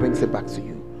 And he brings it back to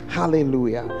you.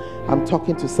 Hallelujah. I'm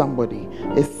talking to somebody.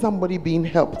 Is somebody being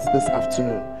helped this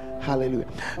afternoon? Hallelujah.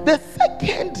 The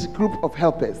second group of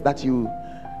helpers that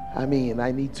I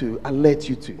need to alert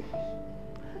you to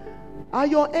are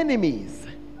your enemies.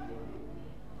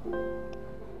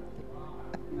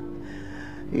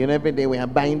 Every day we are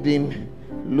binding,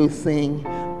 loosing,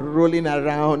 rolling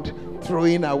around,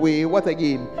 throwing away. What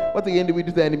again? What again do we do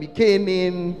to the enemy?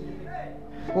 Caning.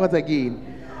 What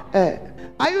again?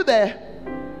 Are you there?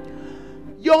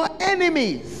 Your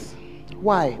enemies.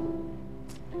 Why?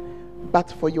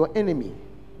 But for your enemy,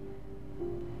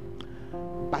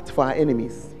 but for our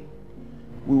enemies,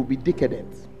 we will be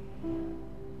decadent.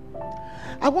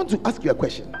 I want to ask you a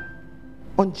question.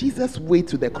 On Jesus' way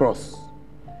to the cross,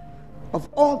 of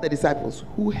all the disciples,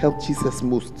 who helped Jesus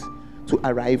most to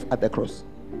arrive at the cross?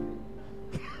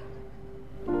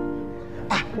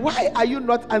 Why are you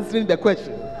not answering the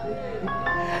question?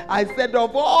 I said,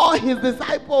 of all his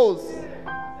disciples,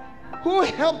 who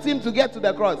helped him to get to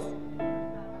the cross?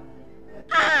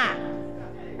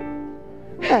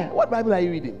 What Bible are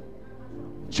you reading?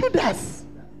 Judas.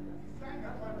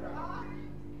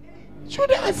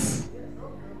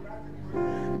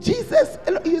 Jesus,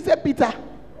 you said Peter.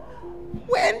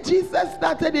 When Jesus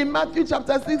started in Matthew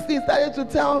chapter 16, started to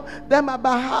tell them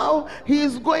about how he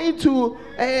is going to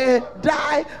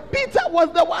die, Peter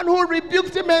was the one who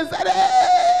rebuked him and said,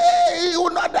 hey, he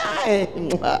will not die.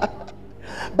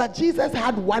 But Jesus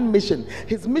had one mission.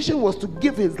 His mission was to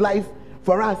give his life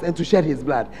for us and to shed his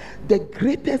blood. The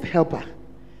greatest helper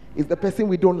is the person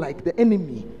we don't like, the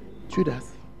enemy,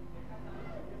 Judas.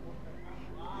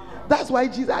 That's why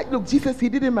Jesus, he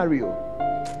didn't marry you.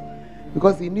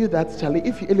 Because he knew that, Charlie,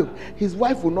 his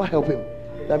wife will not help him.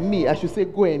 That I should say,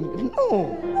 go and,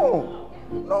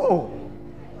 no.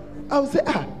 I would say,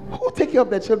 who will take care of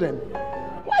the children?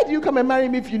 Why do you come and marry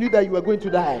me if you knew that you were going to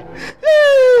die?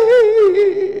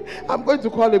 I'm going to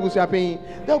call Ebu Shapain.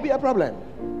 There will be a problem.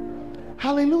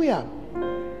 Hallelujah.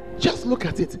 Just look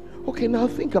at it. Okay, now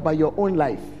think about your own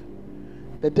life.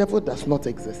 The devil does not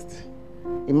exist.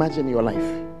 Imagine your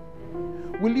life.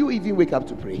 Will you even wake up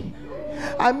to pray?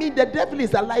 The devil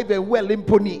is alive and well in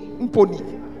Pony.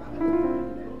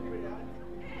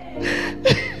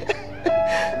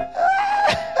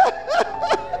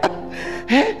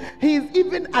 He is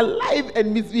even alive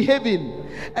and misbehaving.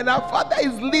 And our Father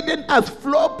is leading us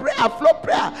floor prayer.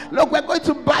 Look, we're going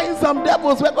to bind some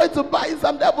devils.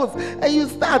 And you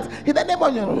start in the name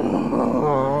of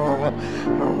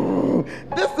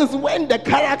this is when the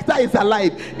character is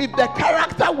alive. If the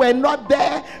character were not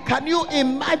there, can you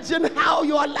imagine how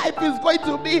your life is going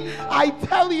to be? I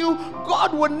tell you,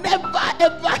 God will never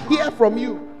ever hear from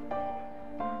you.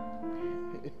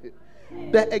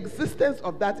 The existence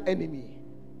of that enemy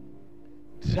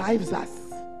drives us.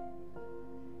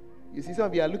 You see, some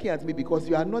of you are looking at me because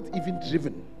you are not even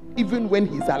driven, even when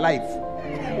he's alive.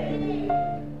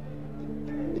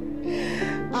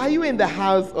 Are you in the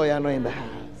house or you are not in the house?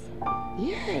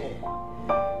 Yeah.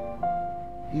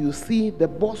 You see, the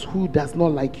boss who does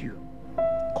not like you,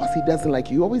 because he doesn't like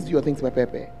you, you always do your things by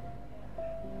paper.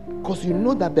 Because you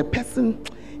know that the person,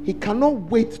 he cannot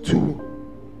wait to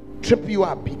trip you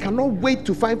up. He cannot wait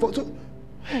to find fault. So,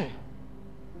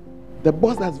 the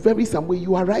boss that's very some way,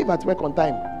 you arrive at work on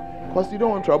time because you don't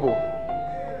want trouble.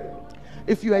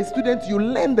 If you are a student, you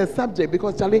learn the subject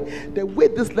because, Charlie, the way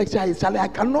this lecture is, Charlie, I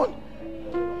cannot.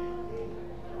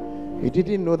 You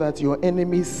didn't know that your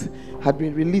enemies had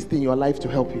been released in your life to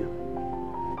help you.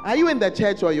 Are you in the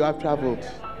church or you have traveled?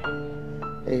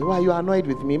 Hey, why are you annoyed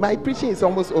with me? My preaching is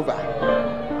almost over.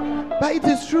 But it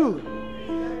is true.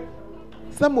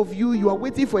 Some of you, you are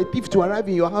waiting for a thief to arrive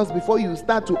in your house before you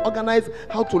start to organize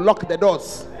how to lock the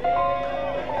doors.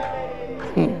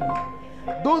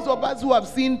 Those of us who have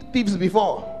seen thieves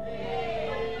before,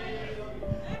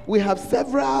 we have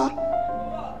several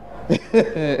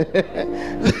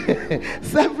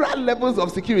levels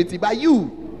of security. But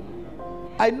you,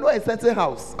 I know a certain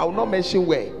house, I will not mention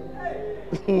where.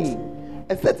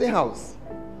 A certain house,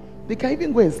 they can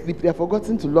even go and sleep. They have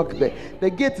forgotten to lock the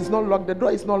gate is not locked, the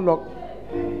door is not locked,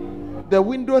 the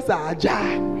windows are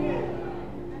ajar.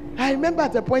 I remember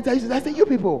at a point I said, you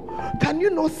people, can you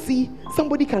not see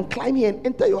somebody can climb here and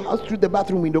enter your house through the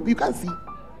bathroom window? You can't see.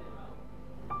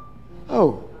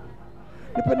 Oh,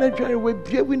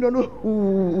 the window no.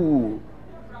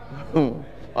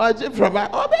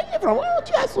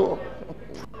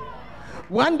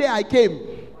 One day I came,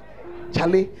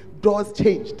 Charlie, doors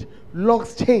changed,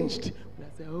 locks changed. I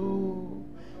said, oh,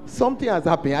 something has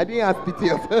happened. I didn't ask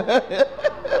details.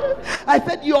 I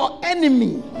said, your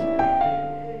enemy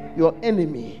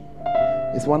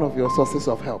is one of your sources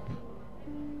of help.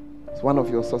 It's one of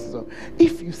your sources of.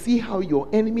 If you see how your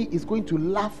enemy is going to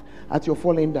laugh at your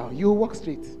falling down, you will walk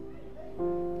straight.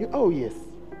 Oh yes,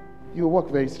 you will walk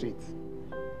very straight.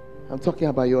 I'm talking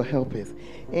about your helpers.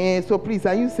 And so please,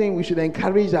 are you saying we should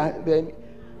encourage them?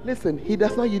 Listen, he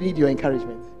does not need your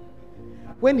encouragement.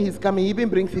 When he's coming, he even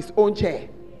brings his own chair.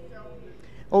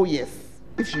 Oh yes,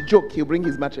 if you joke, he'll bring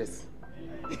his mattress.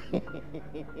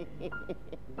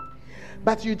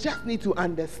 But you just need to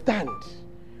understand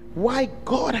why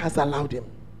God has allowed him.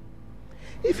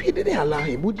 If he didn't allow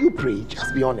him, would you pray?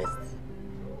 Just be honest.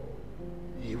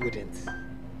 You wouldn't.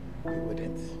 You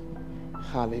wouldn't.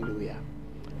 Hallelujah.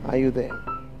 Are you there?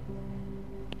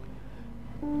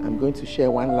 I'm going to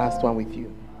share one last one with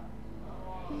you.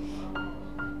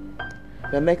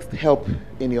 The next help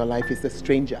in your life is a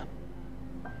stranger.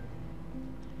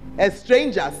 A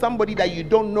stranger, somebody that you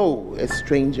don't know, a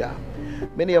stranger.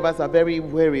 Many of us are very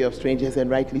wary of strangers, and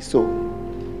rightly so.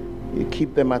 You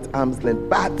keep them at arm's length,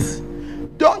 but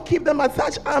don't keep them at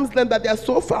such arm's length that they are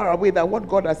so far away that what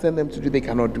God has sent them to do, they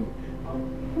cannot do.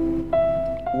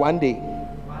 One day,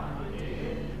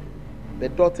 the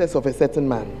daughters of a certain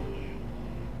man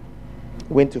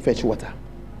went to fetch water.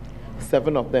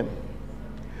 7 of them.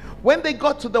 When they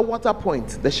got to the water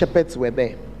point, the shepherds were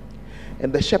there.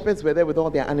 And the shepherds were there with all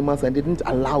their animals and didn't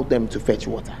allow them to fetch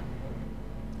water.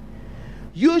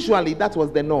 Usually that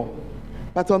was the norm.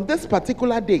 But on this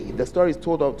particular day, the story is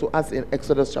told to us in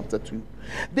Exodus chapter 2.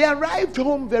 They arrived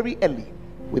home very early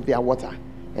with their water.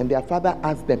 And their father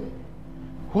asked them,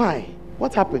 why?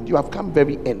 What happened? You have come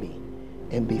very early.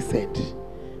 And they said,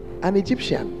 an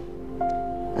Egyptian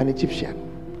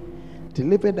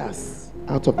delivered us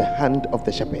out of the hand of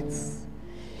the shepherds,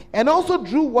 and also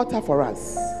drew water for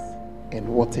us and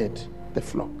watered the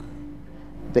flock.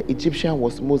 The Egyptian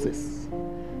was Moses.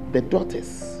 The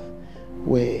daughters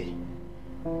were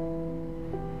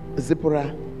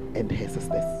Zipporah and her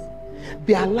sisters.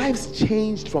 Their lives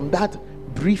changed from that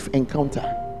brief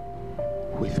encounter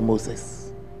with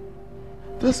Moses.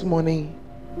 This morning,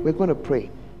 we're going to pray.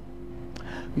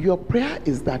 Your prayer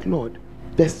is that, Lord,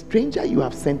 the stranger you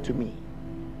have sent to me,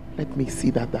 let me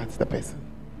see that that's the person.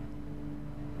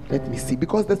 Let me see.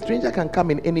 Because the stranger can come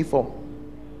in any form.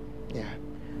 Yeah.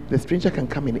 The stranger can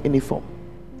come in any form.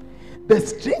 The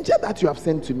stranger that you have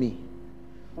sent to me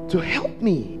to help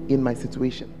me in my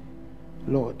situation,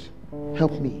 Lord,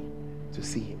 help me to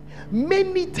see him.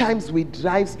 Many times we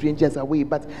drive strangers away,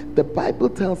 but the Bible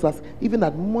tells us, even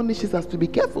admonishes us to be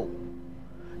careful.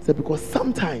 So because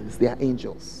sometimes they are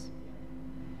angels.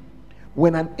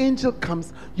 When an angel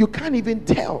comes, you can't even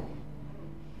tell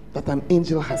that an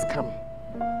angel has come.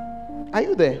 Are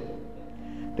you there?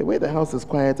 The way the house is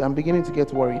quiet, I'm beginning to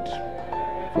get worried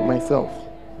for myself.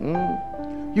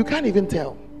 You can't even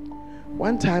tell.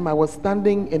 One time I was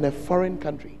standing in a foreign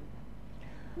country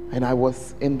and I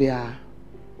was in their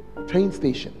train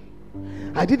station.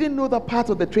 I didn't know that part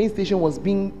of the train station was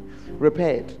being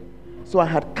repaired. So I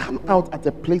had come out at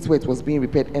a place where it was being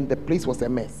repaired and the place was a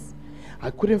mess. I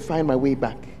couldn't find my way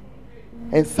back.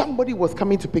 And somebody was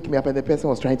coming to pick me up and the person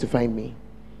was trying to find me.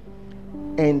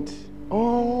 And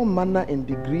all manner and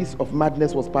degrees of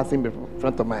madness was passing in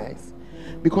front of my eyes.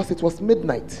 Because it was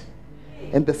midnight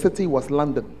and the city was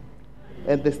London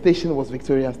and the station was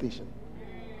Victoria Station.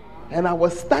 And I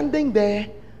was standing there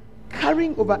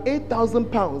carrying over 8,000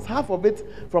 pounds, half of it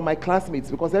from my classmates,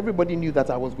 because everybody knew that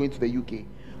I was going to the UK.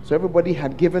 So everybody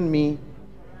had given me,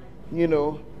 you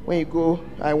know, when you go,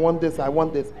 I want this, I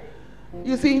want this.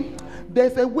 You see,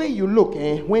 there's a way you look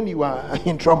when you are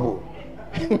in trouble.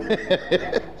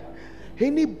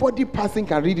 Anybody passing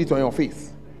can read it on your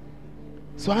face.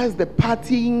 So as the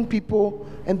partying people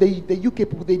and the UK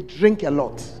people, they drink a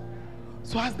lot.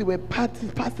 So as they were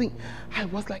passing, I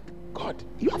was like, God,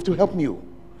 you have to help me.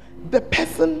 The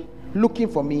person looking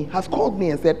for me has called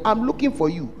me and said, I'm looking for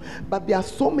you, but there are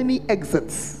so many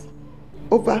exits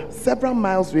over several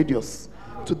miles radius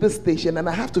to this station and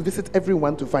I have to visit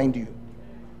everyone to find you.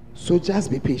 So just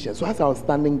be patient. So as I was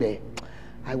standing there,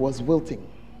 I was wilting.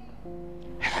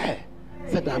 Hey,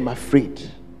 said, I'm afraid.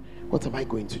 What am I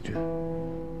going to do?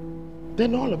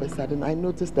 Then all of a sudden, I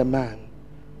noticed a man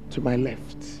to my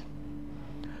left.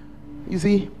 You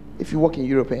see, if you walk in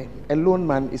Europe, a lone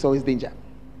man is always danger.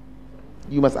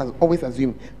 You must always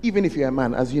assume, even if you're a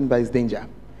man, assume that is danger.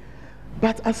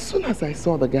 But as soon as I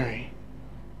saw the guy,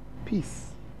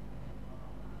 peace.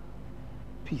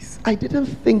 Peace. I didn't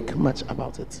think much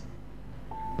about it.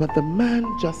 But the man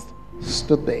just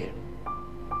stood there.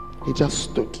 He just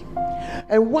stood.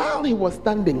 And while he was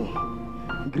standing,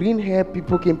 green-haired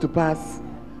people came to pass,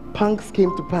 punks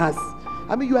came to pass.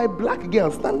 I mean, you are a black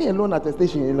girl standing alone at a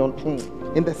station in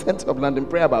the center of London.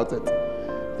 Pray about it.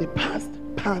 They passed.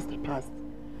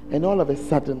 And all of a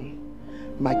sudden,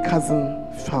 my cousin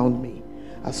found me.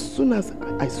 As soon as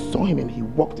I saw him and he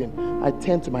walked in, I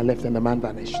turned to my left and the man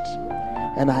vanished.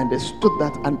 And I understood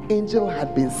that an angel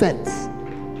had been sent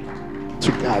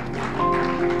to guard me.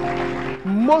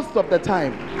 Most of the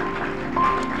time,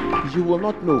 you will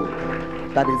not know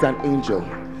that it's an angel.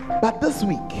 But this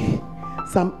week,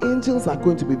 some angels are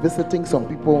going to be visiting some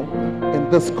people in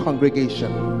this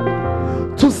congregation.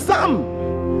 To some,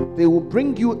 they will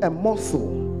bring you a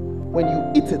morsel. When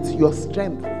you eat it, your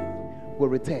strength will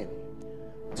return.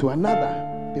 To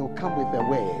another, they will come with a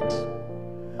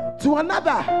word. To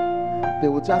another, they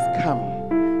will just come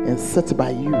and sit by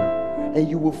you, and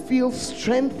you will feel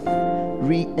strength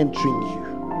re-entering you.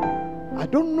 I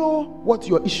don't know what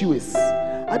your issue is.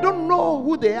 I don't know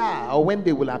who they are or when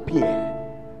they will appear,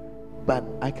 but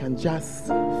I can just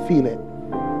feel it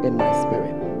in my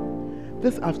spirit.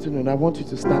 This afternoon, I want you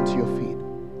to stand to your feet,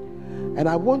 and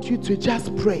I want you to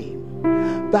just pray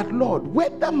that, Lord,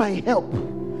 whether my help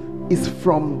is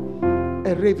from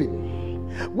a raven,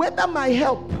 whether my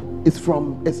help is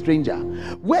from a stranger,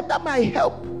 whether my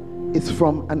help is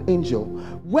from an angel,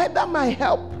 whether my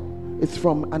help is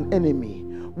from an enemy,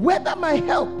 whether my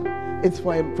help is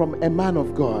from a man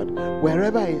of God,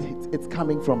 wherever it's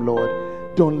coming from, Lord,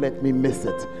 don't let me miss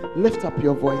it. Lift up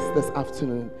your voice this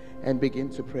afternoon and begin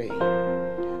to pray.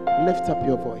 Lift up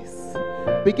your voice.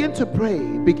 Begin to pray.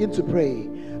 Begin to pray.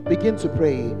 Begin to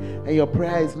pray. And your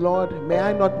prayer is, Lord, may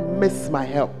I not miss my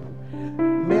help.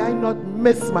 May I not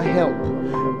miss my help.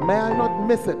 May I not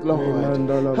miss it,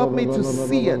 Lord. Help me to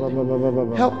see it.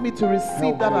 Help me to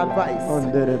receive that advice.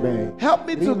 Help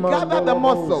me to gather the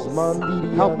muscles.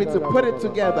 Help me to put it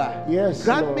together.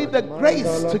 Grant me the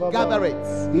grace to gather it.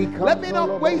 Let me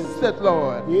not waste it,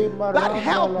 Lord. That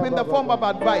help in the form of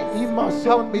advice.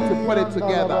 Help me to put it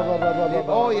together.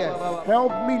 Oh, yes.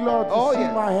 Help me, Lord, to see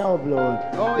my help, Lord.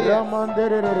 Oh,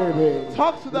 yes.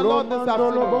 Talk to the Lord this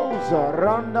afternoon.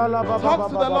 Talk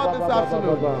to the Lord this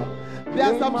afternoon. There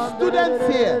are some students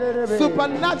here.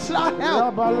 Supernatural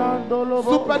help.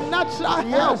 Supernatural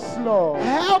help.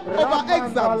 Help over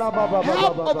exams.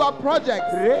 Help over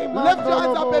projects. Lift your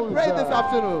hands up and pray this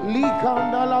afternoon.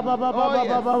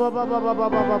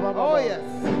 Oh, yes.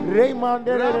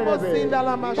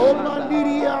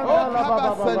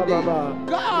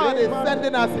 God is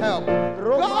sending us help.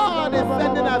 God is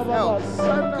sending us help.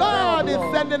 God is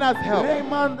sending us help.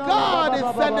 God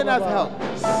is sending us help.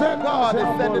 God is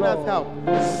sending us help.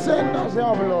 Send us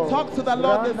help, Lord. Talk to the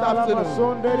Lord this afternoon.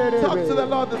 Talk to the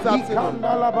Lord this afternoon.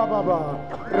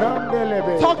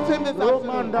 Talk to him this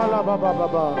afternoon.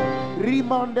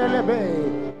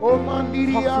 Oh,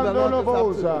 mandiri Talk to the Lord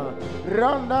this andolobosa.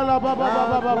 Randala baba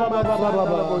baba baba baba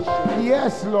baba.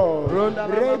 Yes, Lord.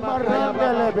 Rema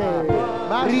randelebe.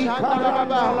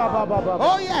 Rikarandala baba baba.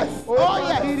 Oh yes, oh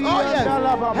yes, oh yes.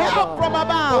 Help from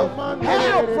above,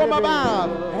 help from above,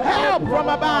 help from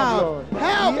above,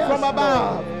 help from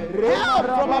above, help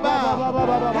from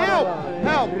above, help,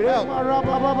 help, help.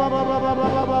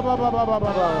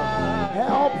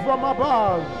 Help from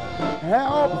above.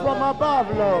 Help from above,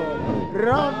 Lord.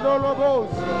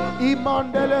 Randolobos,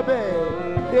 Imandelebe,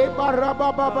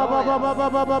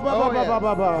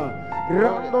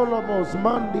 Randolobos,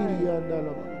 Mandiri and I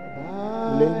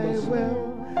will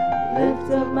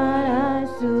lift up my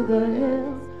eyes to the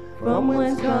hills, from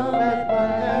whence cometh my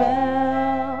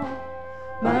help.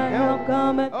 My help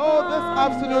cometh. Oh, this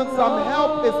afternoon some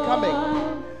help is coming.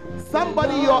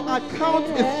 Somebody, your account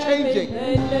is changing.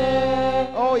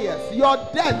 Oh yes, your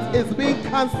debt is being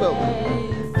cancelled.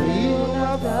 You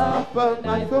have suffered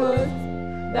thy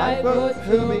foot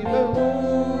to be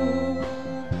moved.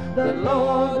 The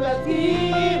Lord that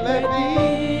healeth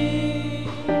thee,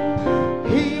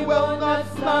 he will not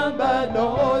slumber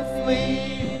nor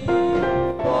sleep.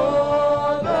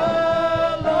 For the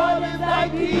Lord is thy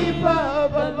keeper,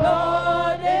 the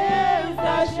Lord is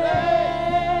thy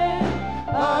shade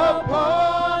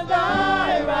upon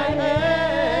thy right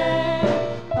hand,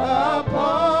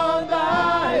 upon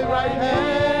thy right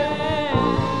hand.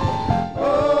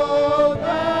 Oh,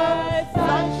 the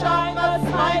sun shall not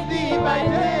smite thee by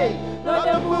day, nor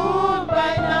the moon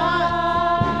by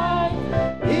night.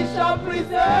 He shall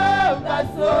preserve thy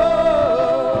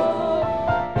soul,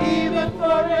 even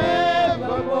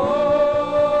forevermore.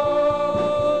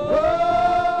 Oh,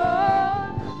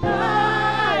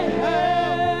 my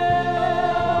help,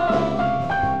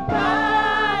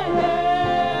 my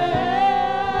help,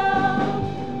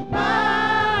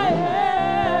 my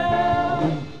help.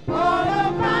 All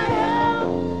of my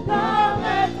help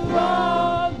cometh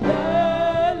from the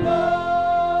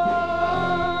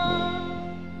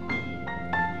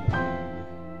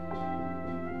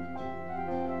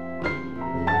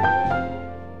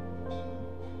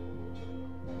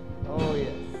Oh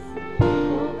yes.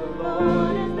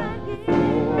 Lord is thy keeper.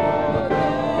 The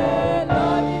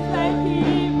Lord is thy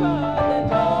keeper.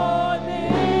 The Lord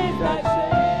is thy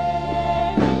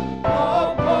shade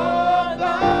upon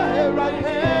thy right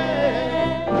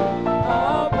hand,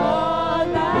 upon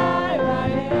thy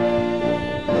right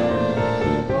hand.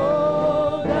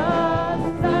 Oh, the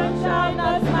sun shall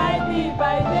not smite thee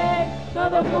by day, nor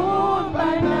the moon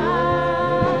by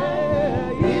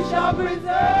night. He shall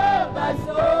preserve thy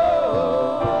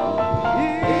soul,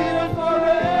 even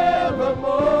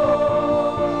forevermore.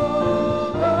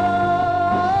 Oh,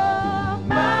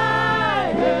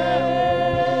 my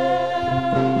help,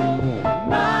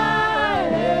 my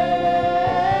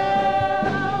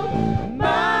help,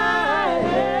 my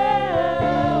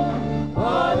help.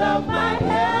 All of my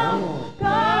help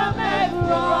cometh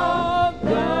from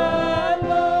the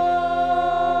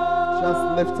Lord. Just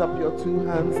lift up your two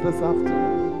hands this afternoon.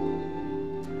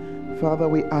 Father,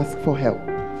 we ask for help.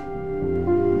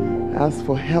 Ask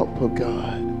for help, oh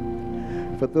God.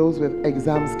 For those with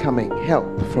exams coming,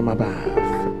 help from above.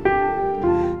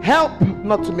 Help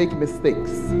not to make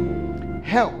mistakes.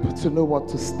 Help to know what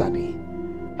to study.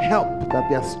 Help that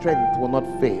their strength will not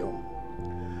fail.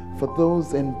 For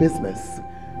those in business,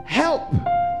 help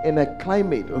in a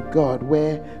climate, oh God,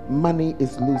 where money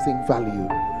is losing value.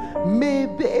 May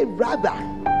they rather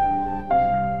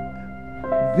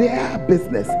their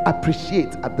business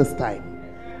appreciate at this time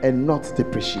and not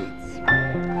depreciate.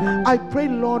 I pray,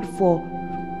 Lord, for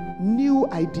new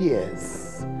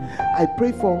ideas. I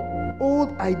pray for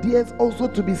old ideas also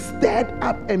to be stirred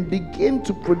up and begin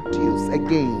to produce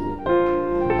again.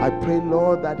 I pray,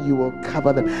 Lord, that you will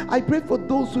cover them. I pray for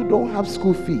those who don't have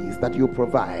school fees, that you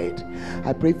provide.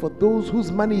 I pray for those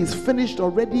whose money is finished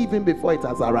already even before it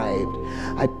has arrived.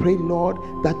 I pray, Lord,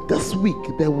 that this week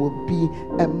there will be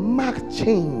a marked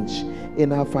change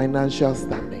in our financial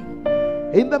standing.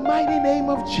 In the mighty name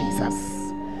of Jesus,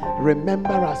 remember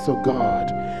us, O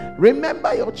God.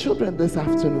 Remember your children this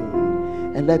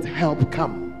afternoon and let help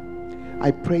come. I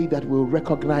pray that we'll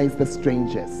recognize the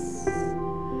strangers.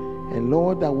 And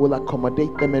Lord, that will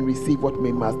accommodate them and receive what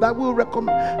we must. That will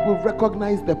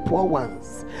recognize the poor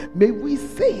ones. May we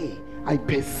say, I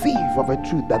perceive of a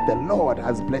truth that the Lord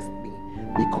has blessed me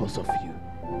because of you.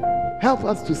 Help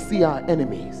us to see our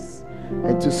enemies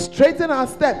and to straighten our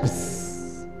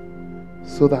steps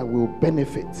so that we'll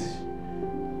benefit.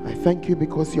 I thank you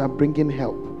because you are bringing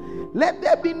help. Let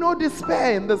there be no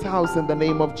despair in this house in the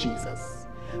name of Jesus.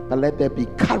 But let there be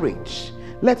courage.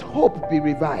 Let hope be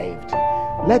revived.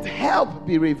 Let help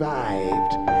be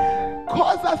revived.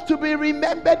 Cause us to be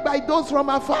remembered by those from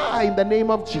afar in the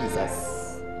name of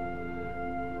Jesus.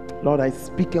 Lord, I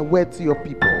speak a word to your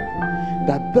people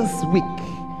that this week,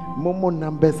 Momo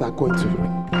numbers are going to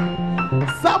ring.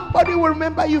 Somebody will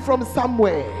remember you from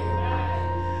somewhere.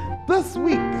 This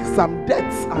week, some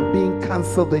debts are being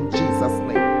cancelled in Jesus'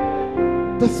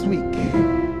 name. This week,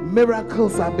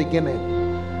 miracles are beginning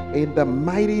in the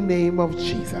mighty name of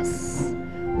Jesus.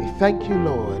 We thank you,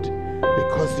 Lord,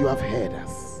 because you have heard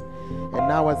us. And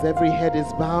now as every head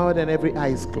is bowed and every eye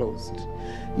is closed,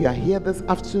 you are here this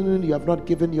afternoon, you have not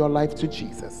given your life to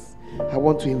Jesus. I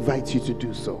want to invite you to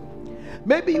do so.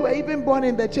 Maybe you were even born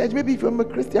in the church, maybe from a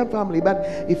Christian family, but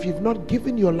if you've not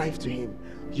given your life to him,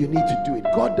 you need to do it.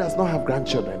 God does not have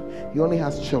grandchildren. He only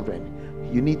has children.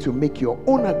 You need to make your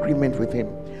own agreement with him.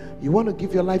 You want to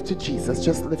give your life to Jesus,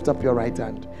 just lift up your right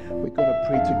hand. We're going to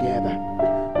pray together.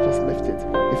 Just lift it.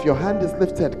 If your hand is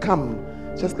lifted, come.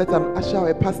 Just let an usher or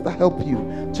a pastor help you.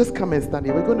 Just come and stand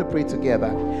here. We're going to pray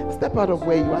together. Step out of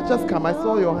where you are. Just come. I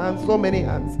saw your hands, so many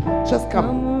hands. Just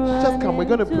come. Just come. We're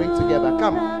going to pray together.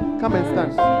 Come. Come and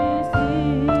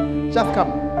stand. Just come.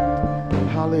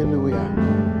 Hallelujah.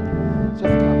 Just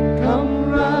come.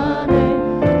 Come.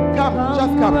 Come.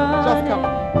 Just come. Just come.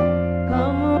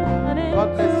 God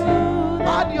bless you.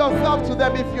 Add yourself to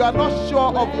them if you are not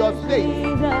sure of your state.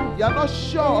 You are not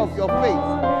sure of your faith.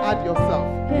 Add yourself.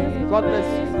 God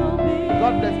bless you.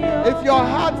 God bless you. If your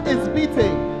heart is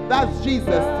beating, that's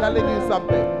Jesus telling you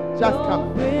something. Just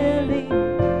come.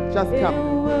 Just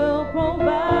come.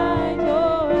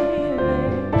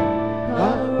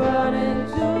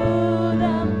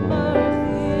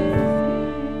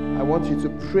 I want you to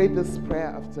pray this prayer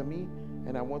after me,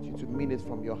 and I want you to mean it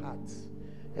from your heart.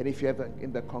 And if you're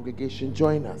in the congregation,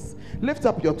 join us. Lift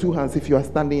up your two hands. If you are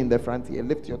standing in the front here,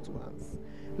 lift your two hands.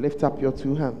 Lift up your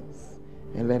two hands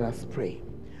and let us pray.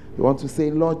 You want to say,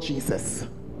 Lord Jesus,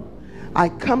 I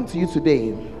come to you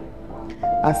today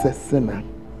as a sinner.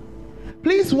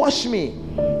 Please wash me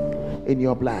in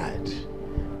your blood.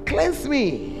 Cleanse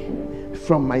me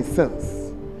from my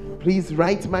sins. Please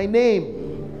write my name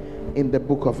in the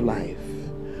book of life.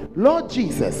 Lord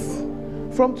Jesus,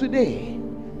 from today,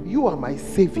 you are my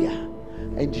Savior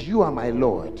and you are my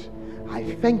Lord. I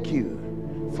thank you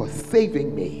for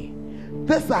saving me.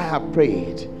 This I have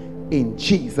prayed in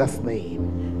Jesus'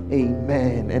 name.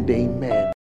 Amen and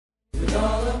amen. With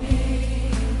all of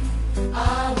me,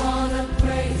 I wanna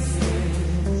praise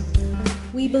Him.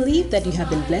 We believe that you have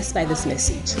been blessed by this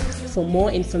message. For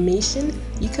more information,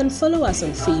 you can follow us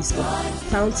on Facebook,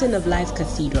 Fountain of Life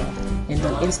Cathedral, and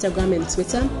on Instagram and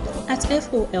Twitter at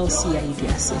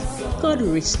FOLCIUDASI. God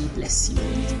richly bless you.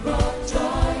 Brought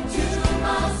joy to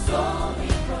my soul.